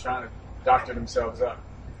trying to doctor themselves up.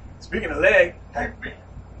 Speaking of leg, and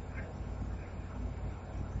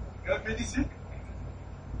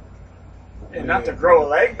not to grow a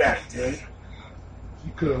leg back, dude. She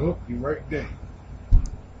could have hooked you right there.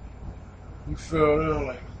 You fell down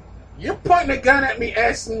like You're pointing a gun at me,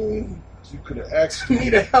 asking she could have asked me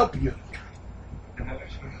to help you.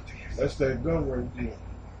 That's that gun right there.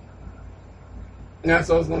 And that's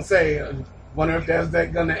what I was gonna say. I wonder if that was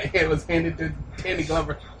that gun that was handed to Danny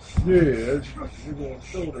Glover. Yeah, that's, you're gonna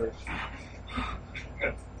show that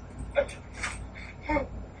shit.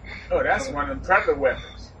 Oh, that's one of the Predator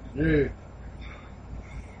weapons. Yeah.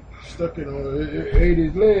 Stuck it on it ate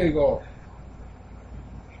his leg off.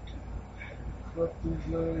 Fucked his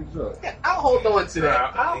legs up. Yeah, I'll hold on to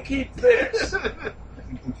that. I'll keep this.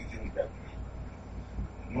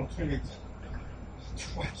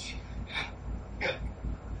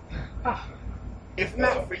 If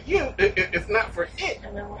not for you, if not for it,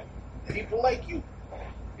 people like you.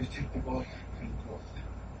 You take the ball and go.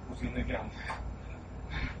 Move in the ground.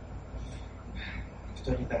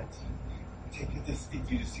 Study that. Take it this stick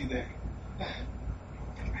you see there.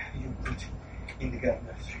 You put in the ground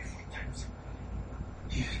 3-4 times.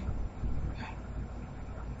 Here.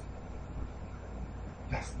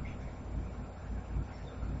 Last beat.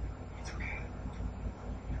 It's okay.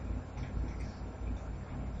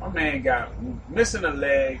 My man got missing a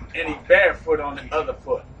leg and he barefoot on the other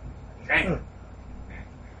foot. Damn.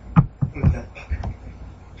 Put that bucket.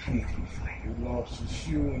 You need to be fine. He lost his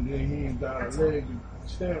shoe and then he ain't got a leg to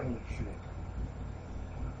stand on the shoe.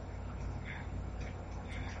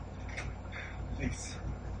 Please.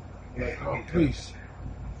 Like, oh, please,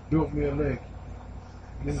 build me a leg.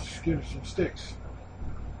 Give him some sticks.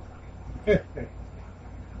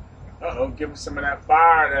 Uh-oh, give him some of that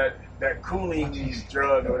fire, that cooling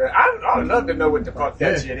drug or that. I'd love to know what the fuck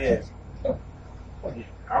that shit is. Yeah,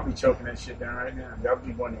 I'll be choking that shit down right now. Y'all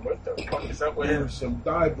be wondering what the fuck is up with him. There's some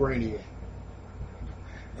Dibranium.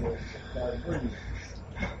 Yeah, some Dibranium.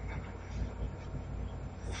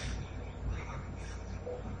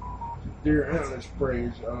 Deer antler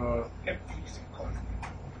sprays,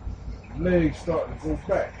 legs starting to go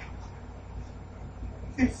back.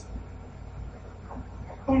 Please.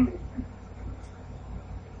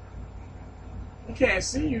 He can't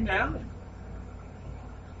see you now.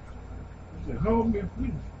 He said, hold me,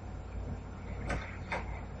 please.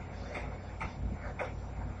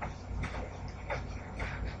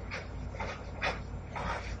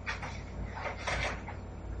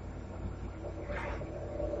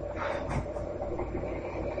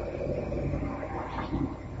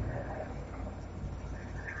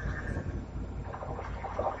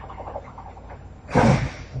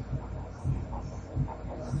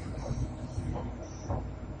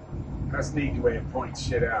 That's the easy way to point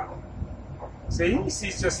shit out. See, he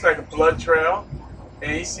sees just like a blood trail,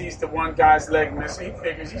 and he sees the one guy's leg missing. He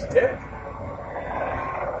figures he's dead.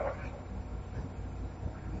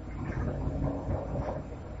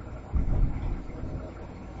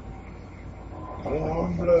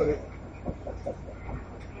 Warm blooded.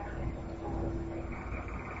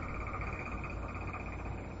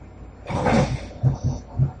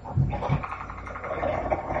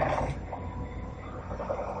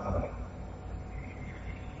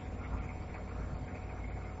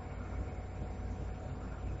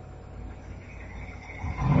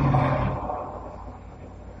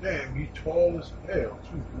 Damn, you tall as hell,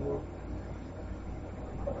 too, boy.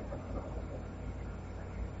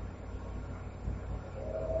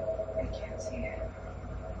 I can't see it.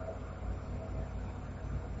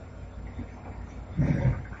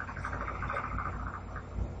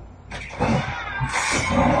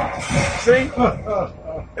 See?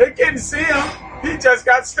 They couldn't see him. He just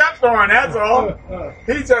got stepped on, that's all.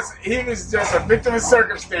 He was just a victim of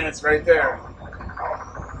circumstance right there.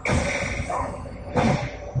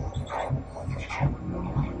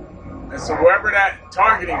 And so wherever that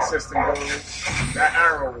targeting system goes, that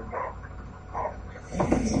arrow will go.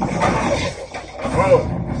 Whoa.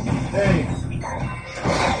 Hey.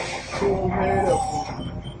 Pull him head up.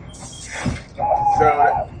 So,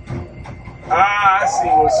 I see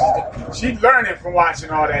what she's learning from watching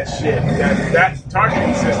all that shit. That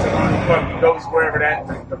targeting system only fucking goes wherever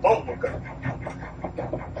the boat will go.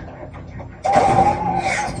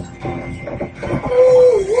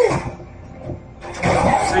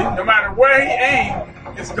 See, no matter where he aims,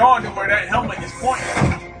 it's going to where that helmet is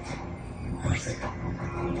pointing.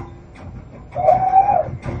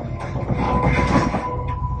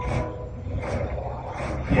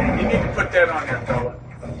 Yeah, you need to put that on there,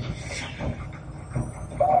 fella.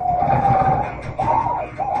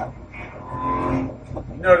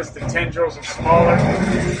 You notice the tendrils are smaller,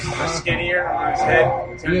 or skinnier on his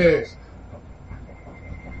head? Yes.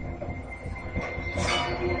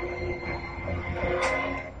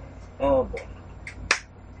 Oh boy.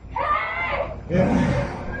 Yeah.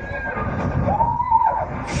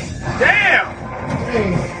 Damn!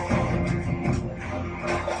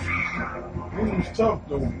 He was tough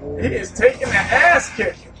though, boy. He is taking the ass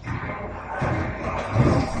kicking. Not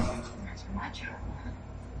too much.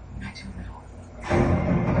 Not too little.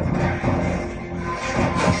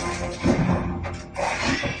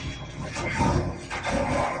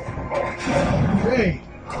 Hey.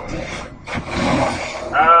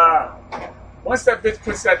 Once that bitch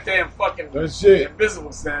puts that damn fucking That's it.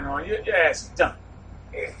 invisible stand on, your ass is done.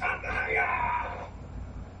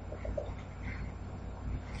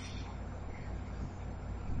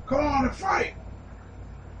 Come on and fight.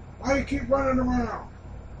 Why you keep running around?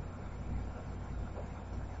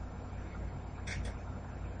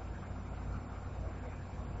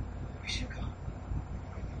 We should go.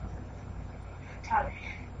 Tyler.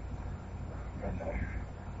 Right there.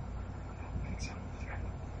 It's on the thread.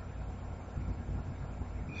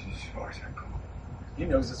 This is as far as I go. He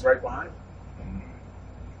knows it's right behind him.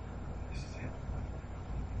 This is it.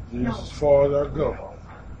 This is as far as I go.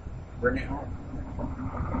 Bring it home.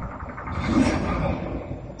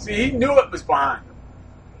 See, he knew it was behind him.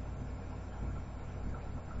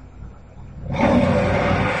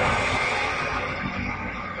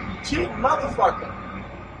 Cheating motherfucker.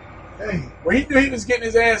 Hey. When he knew he was getting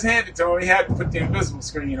his ass handed to him, he had to put the invisible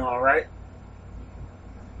screen on, right?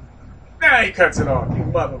 Now he cuts it off, you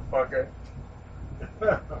motherfucker.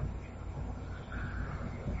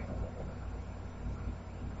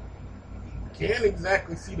 Can't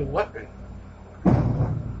exactly see the weapon.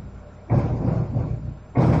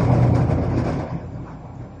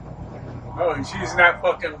 Oh, he's using that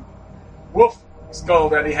fucking wolf skull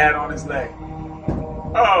that he had on his leg.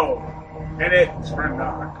 Oh, and it turned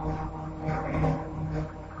on.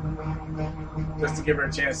 Just to give her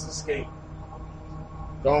a chance to escape.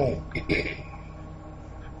 Gone.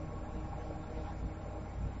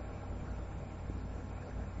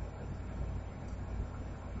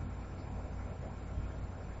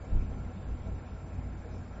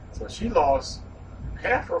 So she lost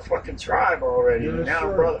half her fucking tribe already. Yes, Now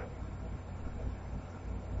her sir. brother.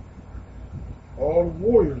 All the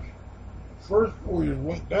warriors. First warriors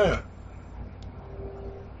went down.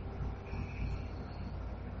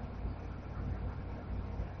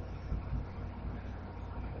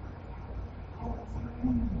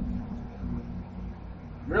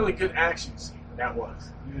 Really good action scene that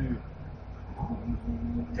was. Yeah.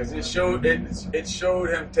 Because it showed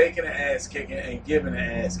him taking an ass kicking and giving an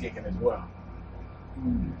ass kicking as well.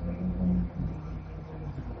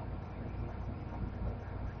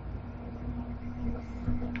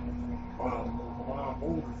 Wow,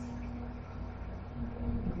 movie.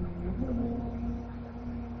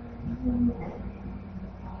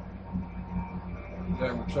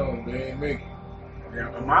 That was telling they ain't make it. Yeah,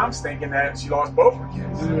 my mom's thinking that she lost both her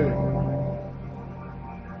kids. Yeah.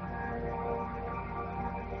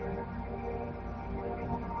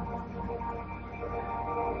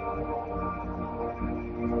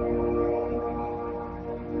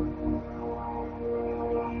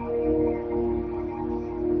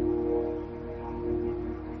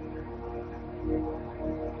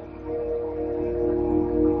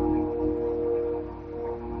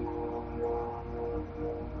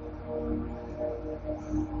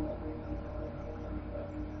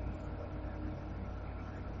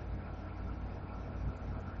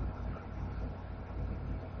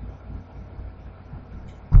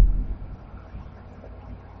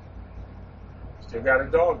 Still got a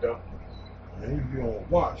dog though. And he be on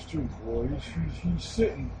watch too, boy. He's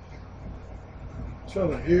sitting,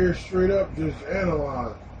 telling ears straight up, just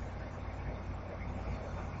analyzing.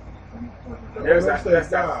 There's That's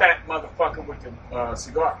that guy. fat motherfucker with the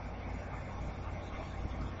cigar.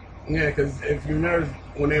 Yeah, because if you notice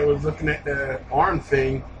when they was looking at the arm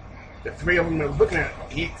thing, the three of them that was looking at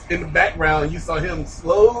it, he's in the background. You saw him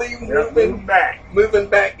slowly Moving back. moving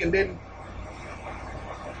back, and then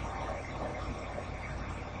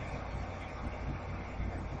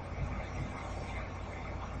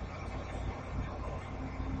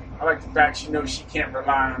I like the fact she knows she can't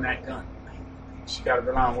rely on that gun. She got to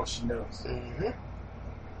rely on what she knows. Mm-hmm.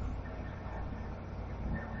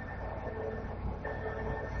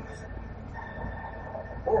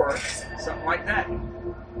 Or something like that.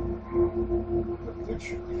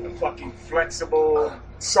 A fucking flexible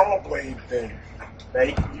saw blade thing that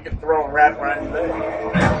you can throw and wrap around your leg.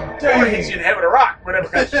 Or hit you in the head with a rock, whatever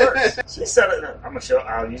comes first. She said, I'm gonna show.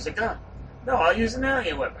 I'll use a gun. No, I'll use an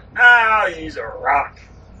alien weapon. No, I'll use a rock.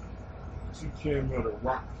 She came here to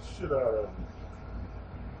rock the shit out of me.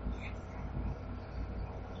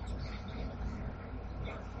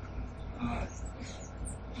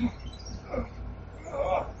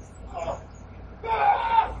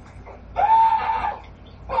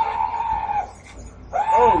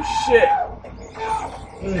 Oh shit!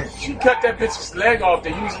 She cut that bitch's leg off to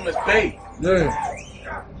use him as bait. Yeah.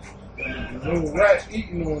 There's no rats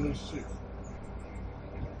eating on this shit.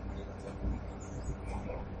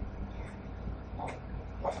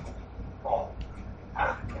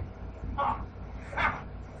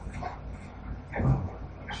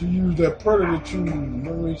 She used that predator tube.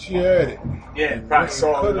 Remember when she had it? Yeah, probably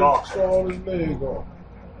saw it off. Saw his leg off.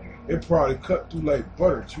 It probably cut through like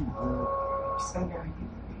butter too, bro.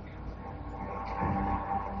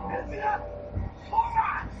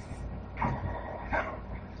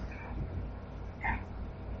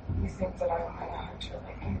 You think that I don't have a hunter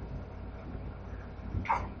like you?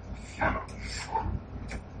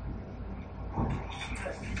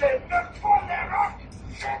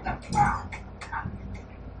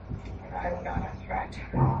 I'm not a threat.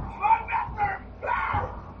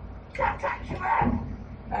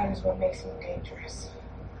 That is what makes me dangerous.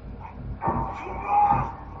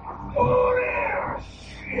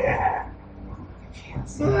 Can't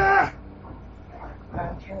see. I'm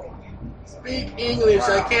killing you. Speak English.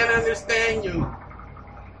 I can't understand you.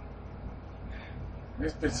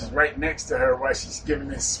 This bitch is right next to her while she's giving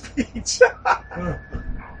this speech.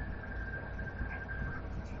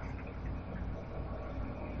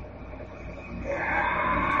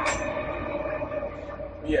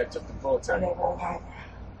 Yeah, took the bullets out.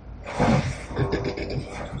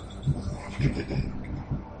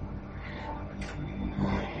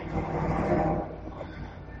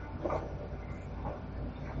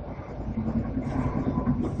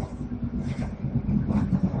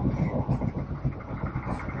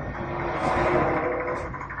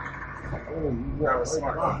 That was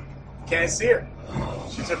smart. Can't see her.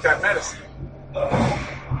 She took that medicine.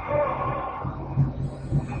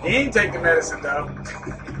 He ain't take the medicine though.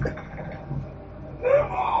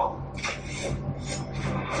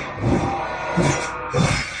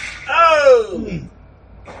 Oh!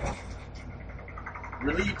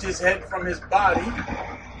 Relieved his head from his body.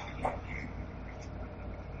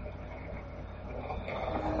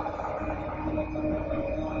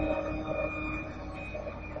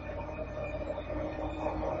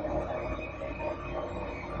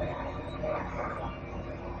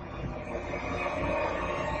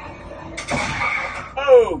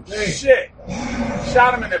 Oh, shit.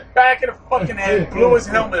 Shot him in the back of the fucking head, blew his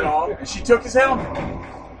helmet off, and she took his helmet.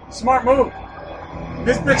 Smart move.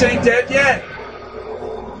 This bitch ain't dead yet.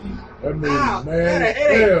 That made me mad as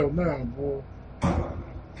hell now, boy.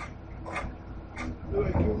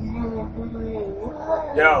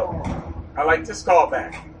 Yo, I like this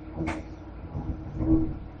callback.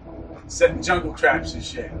 Setting jungle traps and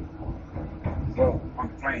shit. Well, on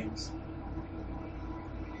the plains.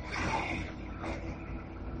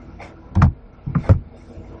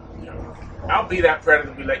 I'll be that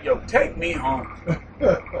predator. Be like, yo, take me home.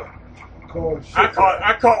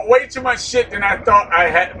 I caught way too much shit than I thought I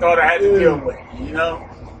had to deal with. You know,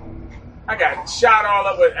 I got shot all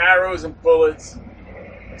up with arrows and bullets,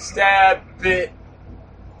 stabbed, bit,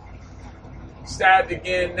 stabbed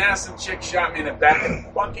again. Now some chick shot me in the back of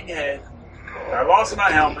the fucking head. I lost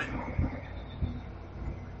my helmet.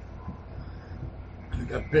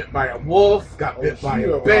 Got bit by a wolf. Got bit by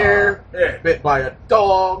a bear. Yeah. Bit by a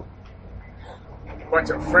dog. Bunch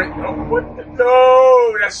of friends. Oh, what the?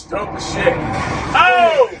 No, that's dope as shit.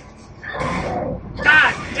 Oh!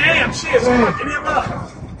 God damn, she is fucking him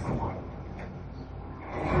up.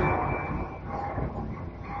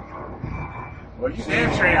 Well, you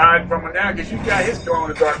damn sure ain't hiding from him now because you got his glow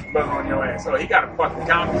in the dark bug on your ass. So he got a fucking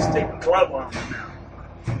county stick club on him now.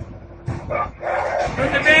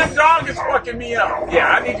 And the damn dog is fucking me up. Yeah,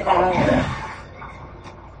 I need to go home now.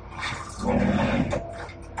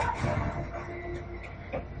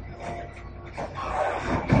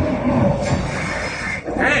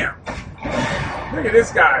 Damn. Look at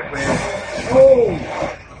this guy, man. Oh.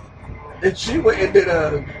 And she went and did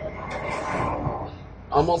a...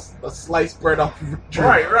 almost a sliced bread off of a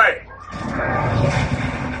tree. Right.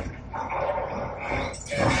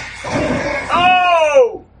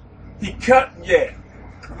 Oh! He cut,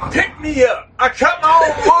 pick me up. I cut my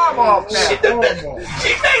own arm off now.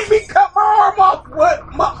 She made me cut my arm off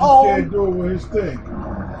with my own. He can't do it with his thing.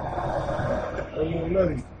 I won't let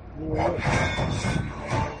him.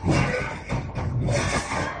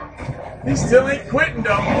 He still ain't quitting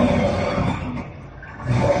though.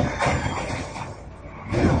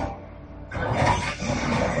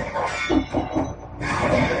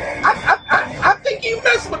 I think you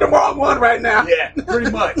messed with the wrong one right now. Yeah,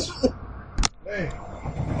 pretty much.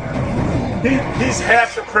 He's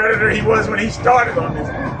half the predator he was when he started on this.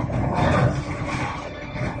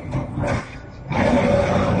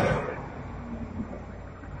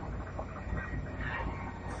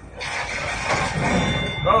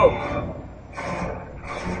 Oh.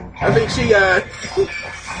 I think she,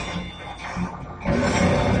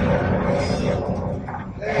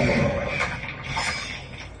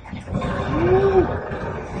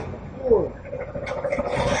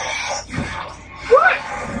 What?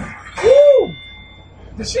 Woo!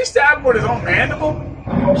 Did she stab him with his own mandible?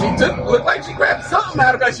 Looked like she grabbed something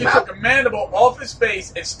out of his She mouth. took a mandible off his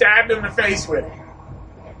face and stabbed him in the face with it.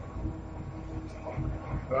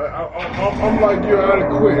 I'm like you, I'd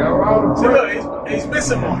have quit. See, look, he's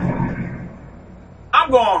missing one. I'm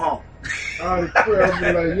going home. I'd have quit. I'd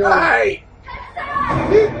be like, yo. Hey.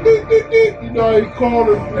 You know how he called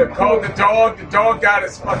him? They called the dog. The dog got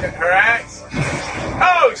her axe.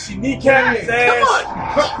 Oh, she kneecapped his ass.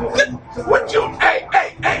 Come on. What you, hey.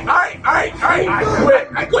 All right.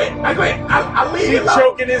 I quit. I'll leave She you alone.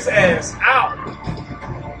 choking his ass out.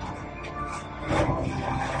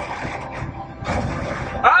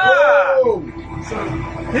 Ah! Whoa. So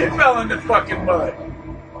he fell in the fucking mud.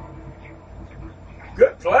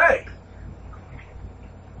 Good play.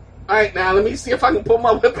 All right, now let me see if I can pull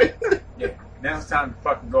my weapon. Yeah, now it's time to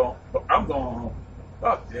fucking go. I'm going home.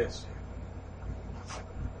 Fuck this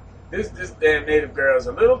shit. This damn native girl is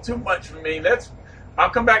a little too much for me. I'll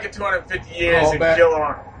come back in 250 years Call and back. kill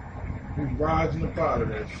her. He's rising up out of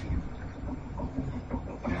that shit.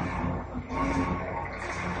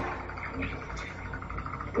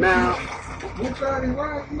 Now, Which side he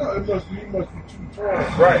rising up? He must be too tall.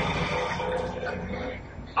 Right.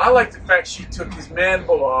 I like the fact she took his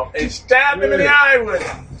mandible off and stabbed him in the eye with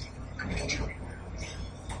it.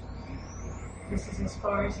 This is as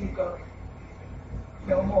far as you go.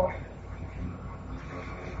 No more.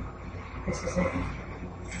 This is it.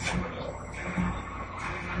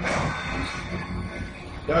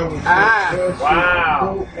 That was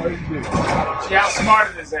Wow. Right there. She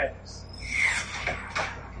outsmarted his ass.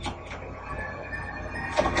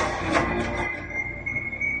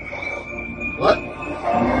 what?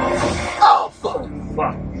 Oh, fuck.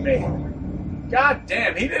 Fuck me. God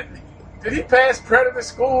damn, he didn't. Did he pass predator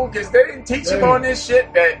school? Because they didn't teach him on this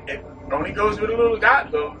shit that it only goes where the little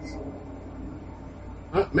dot goes.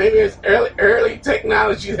 Maybe it's early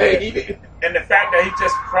technology that he didn't. And the fact that he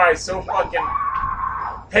just probably so fucking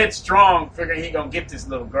headstrong, figuring he gonna get this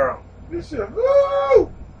little girl. This shit,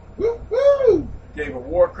 woo! Woo! Woo! Gave a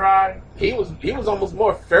war cry. He was almost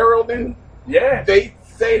more feral than they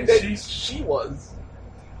say that she was.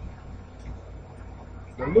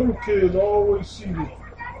 The little kids always see the.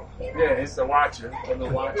 Yeah, it's the watcher. The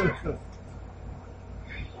little watcher.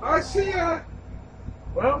 I see her.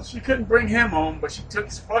 Well, she couldn't bring him home, but she took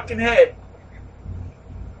his fucking head.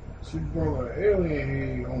 She brought an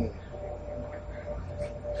alien head home.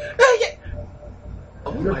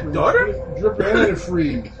 Oh, my daughter? Dripping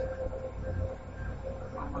antifreeze.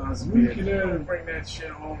 If you don't bring that shit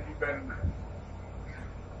home, you better not.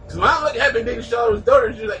 Because when I look at him, didn't show his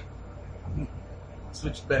daughter, she's like,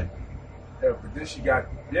 switch it back. Yeah, but then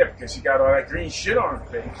because she got all that green shit on her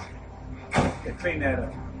face. They clean that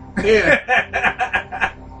up.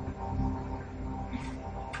 Yeah.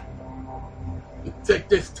 Take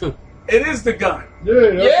this too. It is the gun.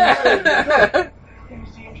 Yeah.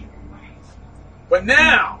 But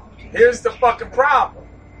now, here's the fucking problem.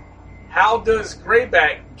 How does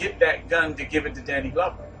Grayback get that gun to give it to Danny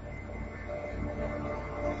Glover?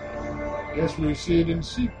 That's what you see it in the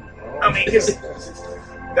sequel. I mean, 'cause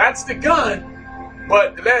that's the gun.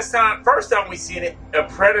 But the first time we seen it, a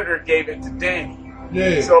Predator gave it to Danny.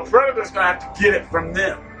 Yeah. So a Predator's gonna have to get it from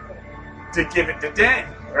them to give it to Danny,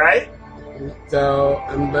 right? So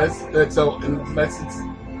unless it's,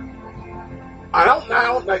 I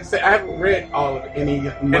don't like I say I haven't read all of any.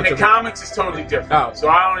 In the comics, it's totally different. Oh. So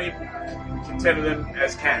I don't even consider them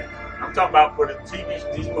as canon. I'm talking about for the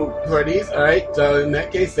these movies. For these, all right. So in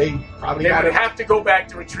that case, they probably They got would to have to go back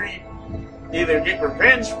to retrieve either get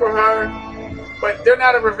revenge for her, but they're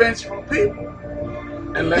not a revengeful people.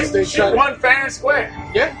 Unless they She try. won fair and square.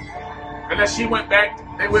 Yeah. Unless they went back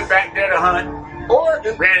there to hunt, Or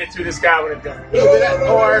ran into this guy with a gun. either that,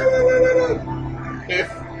 or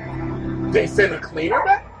if they send a cleaner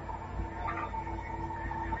back.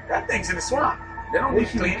 That thing's in the swamp. They don't When need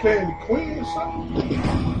she clean. became the queen or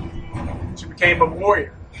something? She became a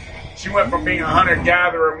warrior. She went from being a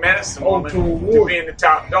hunter-gatherer medicine woman to a to warrior. being the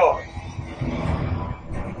top dog.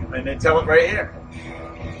 And they tell it right here.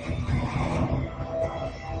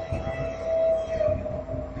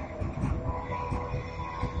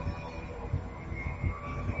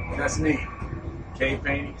 That's neat. Cave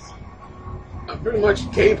paintings. Pretty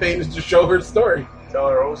much cave paintings to show her story. Tell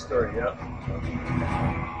her whole story, yep.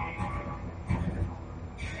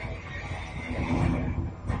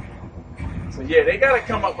 So yeah, they got to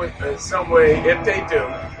come up with some way, if they do,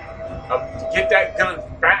 to get that gun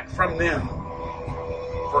back from them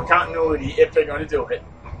for continuity, if they're going to do it.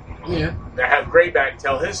 Yeah. To have Greyback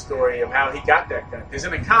tell his story of how he got that gun. Because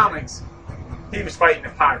in the comics, he was fighting a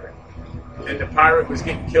pirate. And the pirate was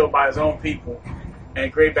getting killed by his own people.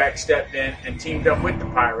 And Greyback stepped in and teamed up with the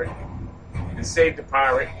pirate and saved the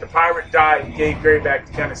pirate. The pirate died and gave Greyback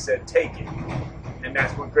the gun and said, take it. And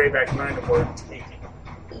that's when Greyback learned the word take it.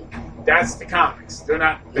 That's the comics. They're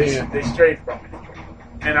not, they strayed from it.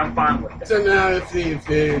 And I'm fine with that. So now if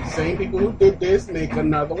the same people who did this make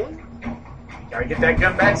another one, Gotta get that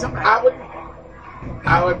gun back somehow.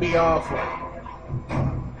 I would be all for it.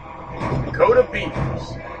 Coat of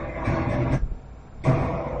Beavers.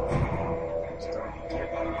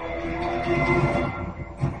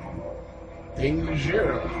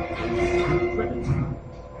 Danger.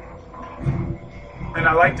 And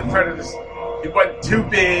I like the Predators. It wasn't too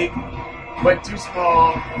big, wasn't too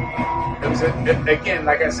small. It was, again,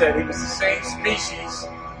 like I said, it was the same species,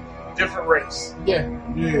 different race. Yeah.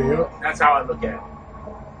 Yeah. That's how I look at it.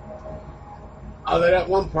 Although that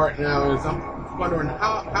one part now is, I'm wondering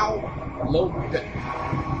how low that.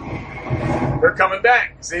 They're coming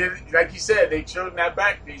back. See, like you said, they showed that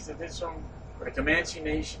back piece of this one for the Comanche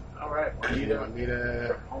Nation. All right,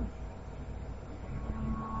 Juanita.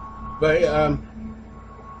 But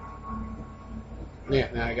yeah,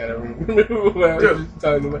 now I gotta remember what I was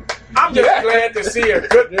talking about. I'm just glad to see a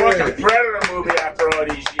good fucking Predator movie after all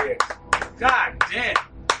these years. God damn.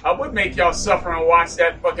 I would make y'all suffer and watch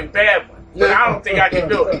that fucking bad one, but I don't think I can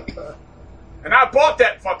do it. And I bought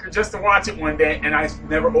that fucker just to watch it one day, and I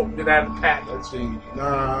never opened it out of the package. Let's see.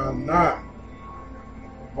 Nah.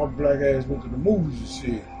 My black ass went to the movies and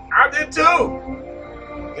shit. I did too.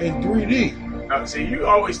 In 3D. See, you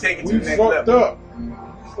always take it to We the next fucked level. up.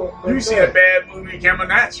 You see a bad movie coming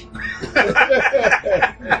at you.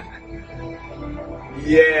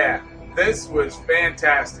 Yeah, this was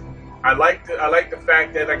fantastic. I like the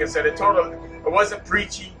fact that, like I said, it wasn't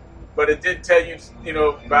preachy, but it did tell you,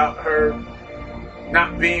 about her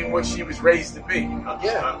not being what she was raised to be.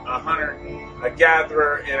 A hunter, a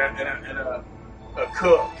gatherer, and a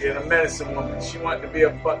cook, and a medicine woman. She wanted to be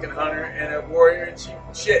a fucking hunter and a warrior, and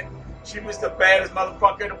she was the baddest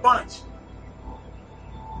motherfucker in the bunch.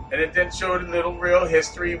 And it then showed a little real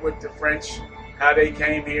history with the French, how they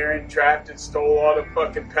came here and trapped and stole all the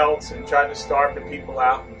fucking pelts and tried to starve the people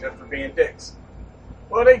out just for being dicks.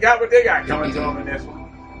 Well, they got what they got coming to them in this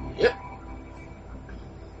one. Yep.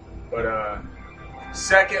 But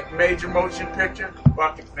second major motion picture,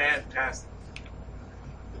 fucking fantastic.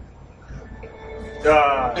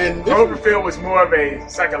 And Cloverfield was more of a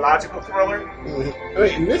psychological thriller. Mm-hmm.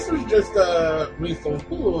 Wait, and this was just released on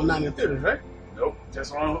Hulu, not in theaters, right? Nope,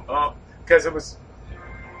 just on because it was.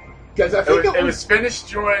 Because I think it was finished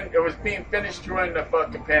during. It was being finished during the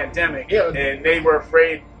fucking pandemic, Yeah. and they were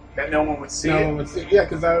afraid that no one would see it. one would see. Yeah,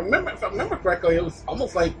 because I remember, if I remember correctly, it was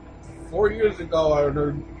almost like 4 years ago,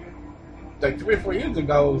 or like 3 or 4 years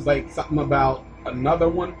ago. It was like something about another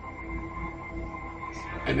one,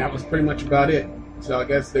 and that was pretty much about it. So I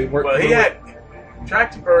guess they worked. Well,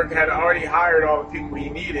 Trachtenberg had already hired all the people he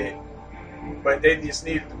needed, but they just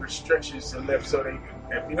needed the restrictions to lift. So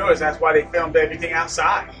if you notice, that's why they filmed everything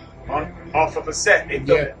outside, off of a set. They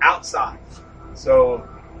filmed it outside. So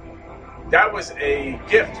that was a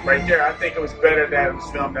gift right there. I think it was better that it was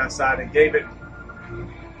filmed outside and made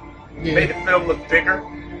the film look bigger.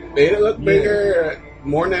 Made it look bigger,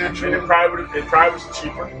 more natural. And it probably was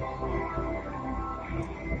cheaper.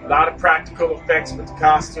 A lot of practical effects with the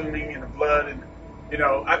costuming and the blood, and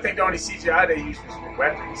I think the only CGI they used was the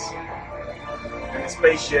weapons and the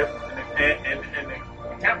spaceship and the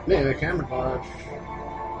camera. Yeah, the camouflage.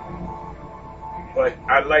 But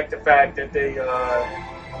I like the fact that they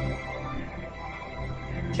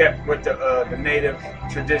kept with the native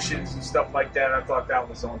traditions and stuff like that. I thought that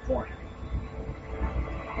was on point.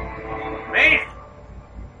 Man,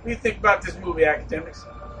 what do you think about this movie, Academics?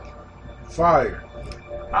 Fire.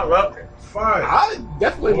 I loved it. Fire. I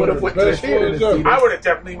definitely would have went to the theater to see this. I would have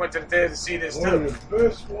definitely went to the theater to see this One too. of the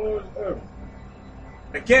best ones ever.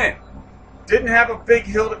 Again, didn't have a big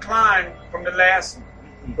hill to climb from the last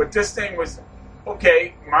one, but this thing was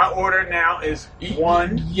okay. My order now is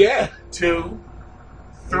 1, Yeah. 2,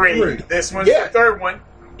 3. This one's Yeah. the third one.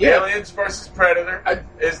 Yeah. Aliens versus Predator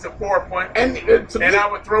is the fourth one. And to me,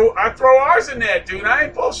 I throw ours in there, dude. I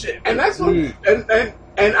ain't bullshit. and that's what,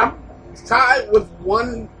 and I'm tied with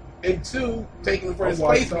 1 and 2 taking first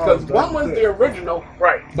place because 1 was the original,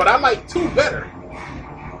 Right. but I like 2 better.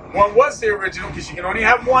 1 was the original because you can only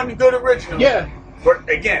have 1 good original. Yeah. But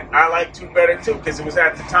again, I like 2 better too because it was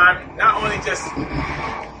at the time. Not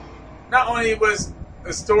only was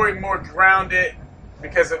the story more grounded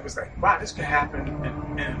because it was like, wow, this could happen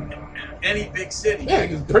in any big city. Yeah,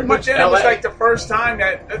 'cause pretty But much then it was LA. like the first time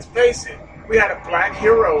that, let's face it, we had a black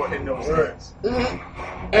hero in those days.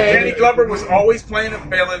 Mm-hmm. Danny Glover was always playing a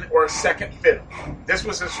villain or a second fiddle. This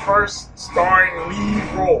was his first starring lead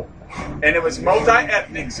role. And it was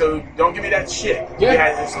multi-ethnic, so don't give me that shit. Yeah. You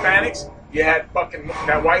had Hispanics, you had fucking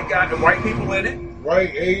that white guy, the white people in it.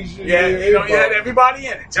 White, Asian. Yeah, you had everybody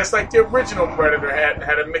in it. Just like the original Predator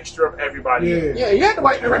had a mixture of everybody in it. Yeah, you had the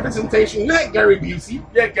white representation. You had Gary Busey.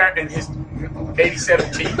 Yeah, Gary and his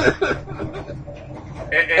 87 teeth.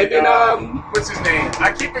 And then, what's his name?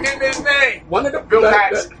 I keep forgetting his name. One of the Bill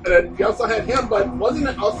Paxton. You also had him, but wasn't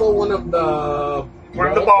it also one of the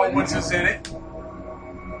Baldwins was in it?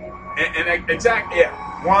 And exactly, yeah.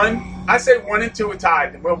 1, I say 1 and 2 are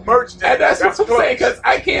tied. We'll merge them. And that's what I'm close. saying because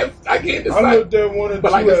I can't decide. I looked at 1 and 2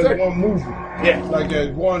 But like I as said- one movie. Yeah. Like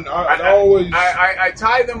that one. I always. I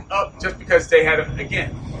tie them up just because they had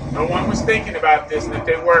again. No one was thinking about this, and if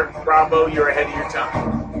they were, bravo, you're ahead of your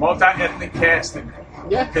time. Multi-ethnic casting.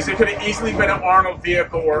 Yeah. Because it could have easily been an Arnold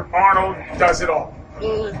vehicle, or Arnold does it all.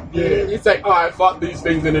 Yeah. It's like, oh, I fought these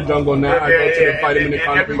things in the jungle. Now I go to the fight them in the and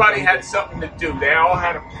concrete everybody jungle. had something to do. They all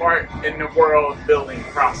had a part in the world building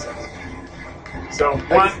process. So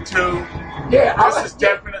 1, 2. Yeah, This is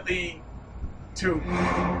definitely 2.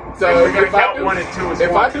 So If we're gonna if I count do 1 and 2 as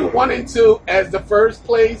if one. I do 1 and 2 as the first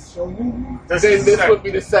place, Who then is the this second. would be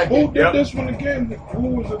the second. did Yep. this one again? Who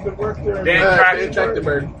was the director? Dan Dan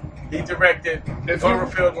Trachtenberg. He directed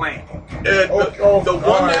Cloverfield Lane. The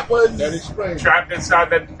one that was that explains. Trapped inside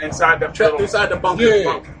the trapped little inside the bunker.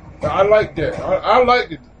 Yeah, I like that. I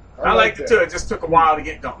liked it. I liked it too. It just took a while to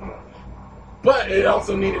get going. But it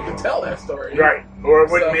also needed to tell that story. Right. Or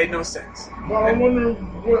it wouldn't So- have made no sense. Well, I wonder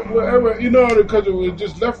whatever because it was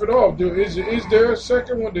just left it off. Is there a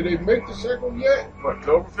second one? Did they make the second one yet? What,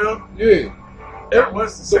 Cloverfield? Yeah. That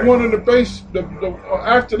was the second. one in the base. The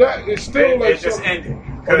after that, it's still like It just something- ended.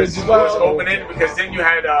 Oh, Because they it just- was open-ended because then you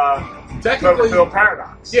had Technically, Cloverfield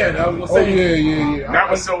Paradox. yeah, I was Oh saying, yeah.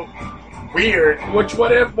 That was so weird. which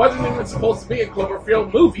wasn't even supposed to be a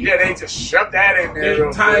Cloverfield movie. Yeah, they just shoved that in there. They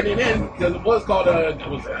real tied quick. it in because it was called I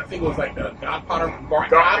think it was like the God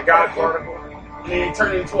God Particle. And then it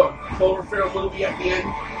turned into a Cloverfield movie at the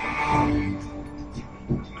end.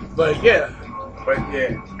 But yeah, But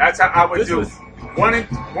yeah, that's how I would This do. was- 1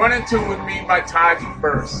 and 2 would be my tie for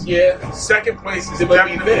first. yeah, Second place is It would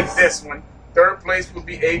be definitely this. this one. Third place would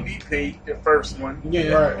be AVP, the first one.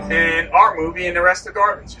 yeah. Right. And our movie and the rest of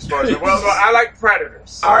garbage as far as well, I like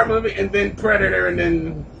Predators. Our movie, and then Predator, and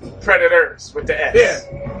then Predators with the S.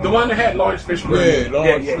 yeah, the one that had Lawrence Fishburne. Yeah,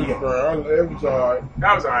 Lawrence yeah. Fishburne. It was alright.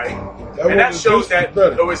 That was alright. That And that wasn't shows just that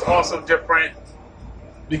better. it was also different.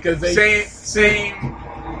 Because they Same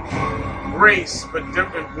race, but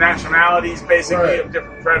different nationalities, basically, Right. of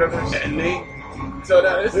different predators. and they. So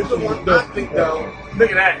now this is the one I think though. Look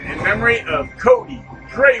at that. In memory of Cody,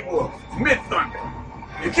 Grey Wolf, Mid Thunder.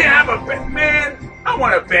 You can't have a man. I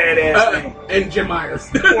want a badass name. And Jim Myers.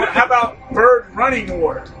 Or how about Bird Running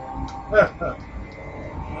Water?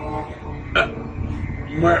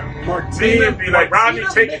 Martina Be like Rodney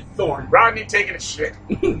Martina taking Thorn. Rodney taking a shit.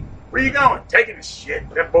 Where you going? Taking a shit.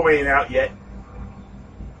 That boy ain't out yet.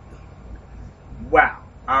 Wow.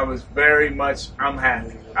 I was very much. I'm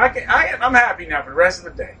happy. I'm happy now for the rest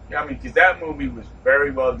of the day. I mean, because that movie was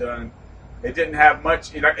very well done. It didn't have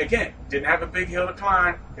much. Again, didn't have a big hill to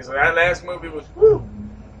climb because that last movie was woo.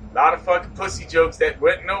 A lot of fucking pussy jokes that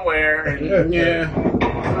went nowhere. And Yeah.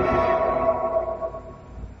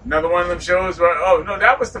 another one of them shows where, oh no,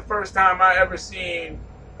 that was the first time I ever seen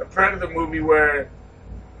a Predator movie where,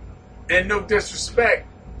 and no disrespect,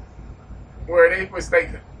 where they was like,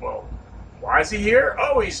 well, why is he here?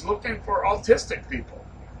 Oh, he's looking for autistic people.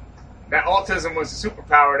 that autism was a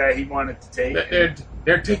superpower that he wanted to take.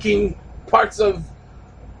 They're taking parts of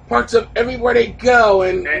everywhere they go,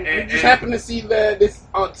 and we just happen to see this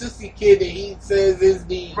autistic kid that he says is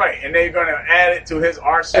the right, and they're going to add it to his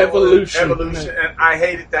arsenal. Evolution, and I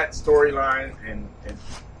hated that storyline. And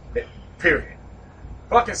period.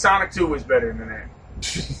 Fucking Sonic 2 was better than that.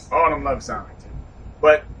 All of them love Sonic 2.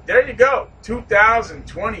 But there you go.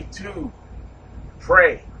 2022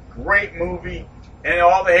 Prey. Great movie. And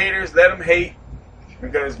all the haters, let them hate.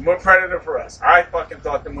 Because more Predator for us. I fucking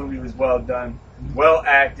thought the movie was well done. Well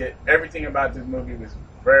acted. Everything about this movie was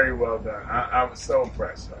very well done. I was so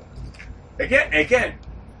impressed. So. Again,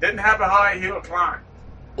 didn't have a high heel climb.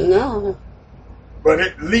 No. But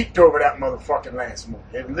it leaped over that motherfucking last movie.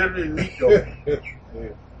 It literally leaped over it.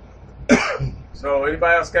 So,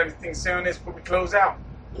 anybody else got anything to say on this before we close out?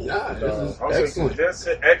 Nah, this is excellent. This is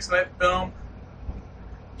an excellent film.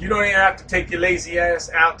 You don't even have to take your lazy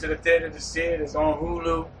ass out to the theater to see it. It's on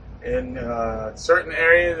Hulu. In certain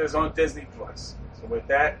areas, it's on Disney Plus. So, with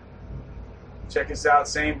that, check us out.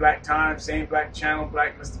 Same black time, same black channel,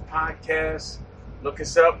 Blacklisted Podcast. Look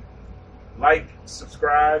us up. Like,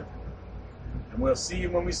 subscribe. And we'll see you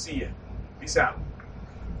when we see you. Peace out.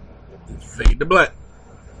 Fade to black.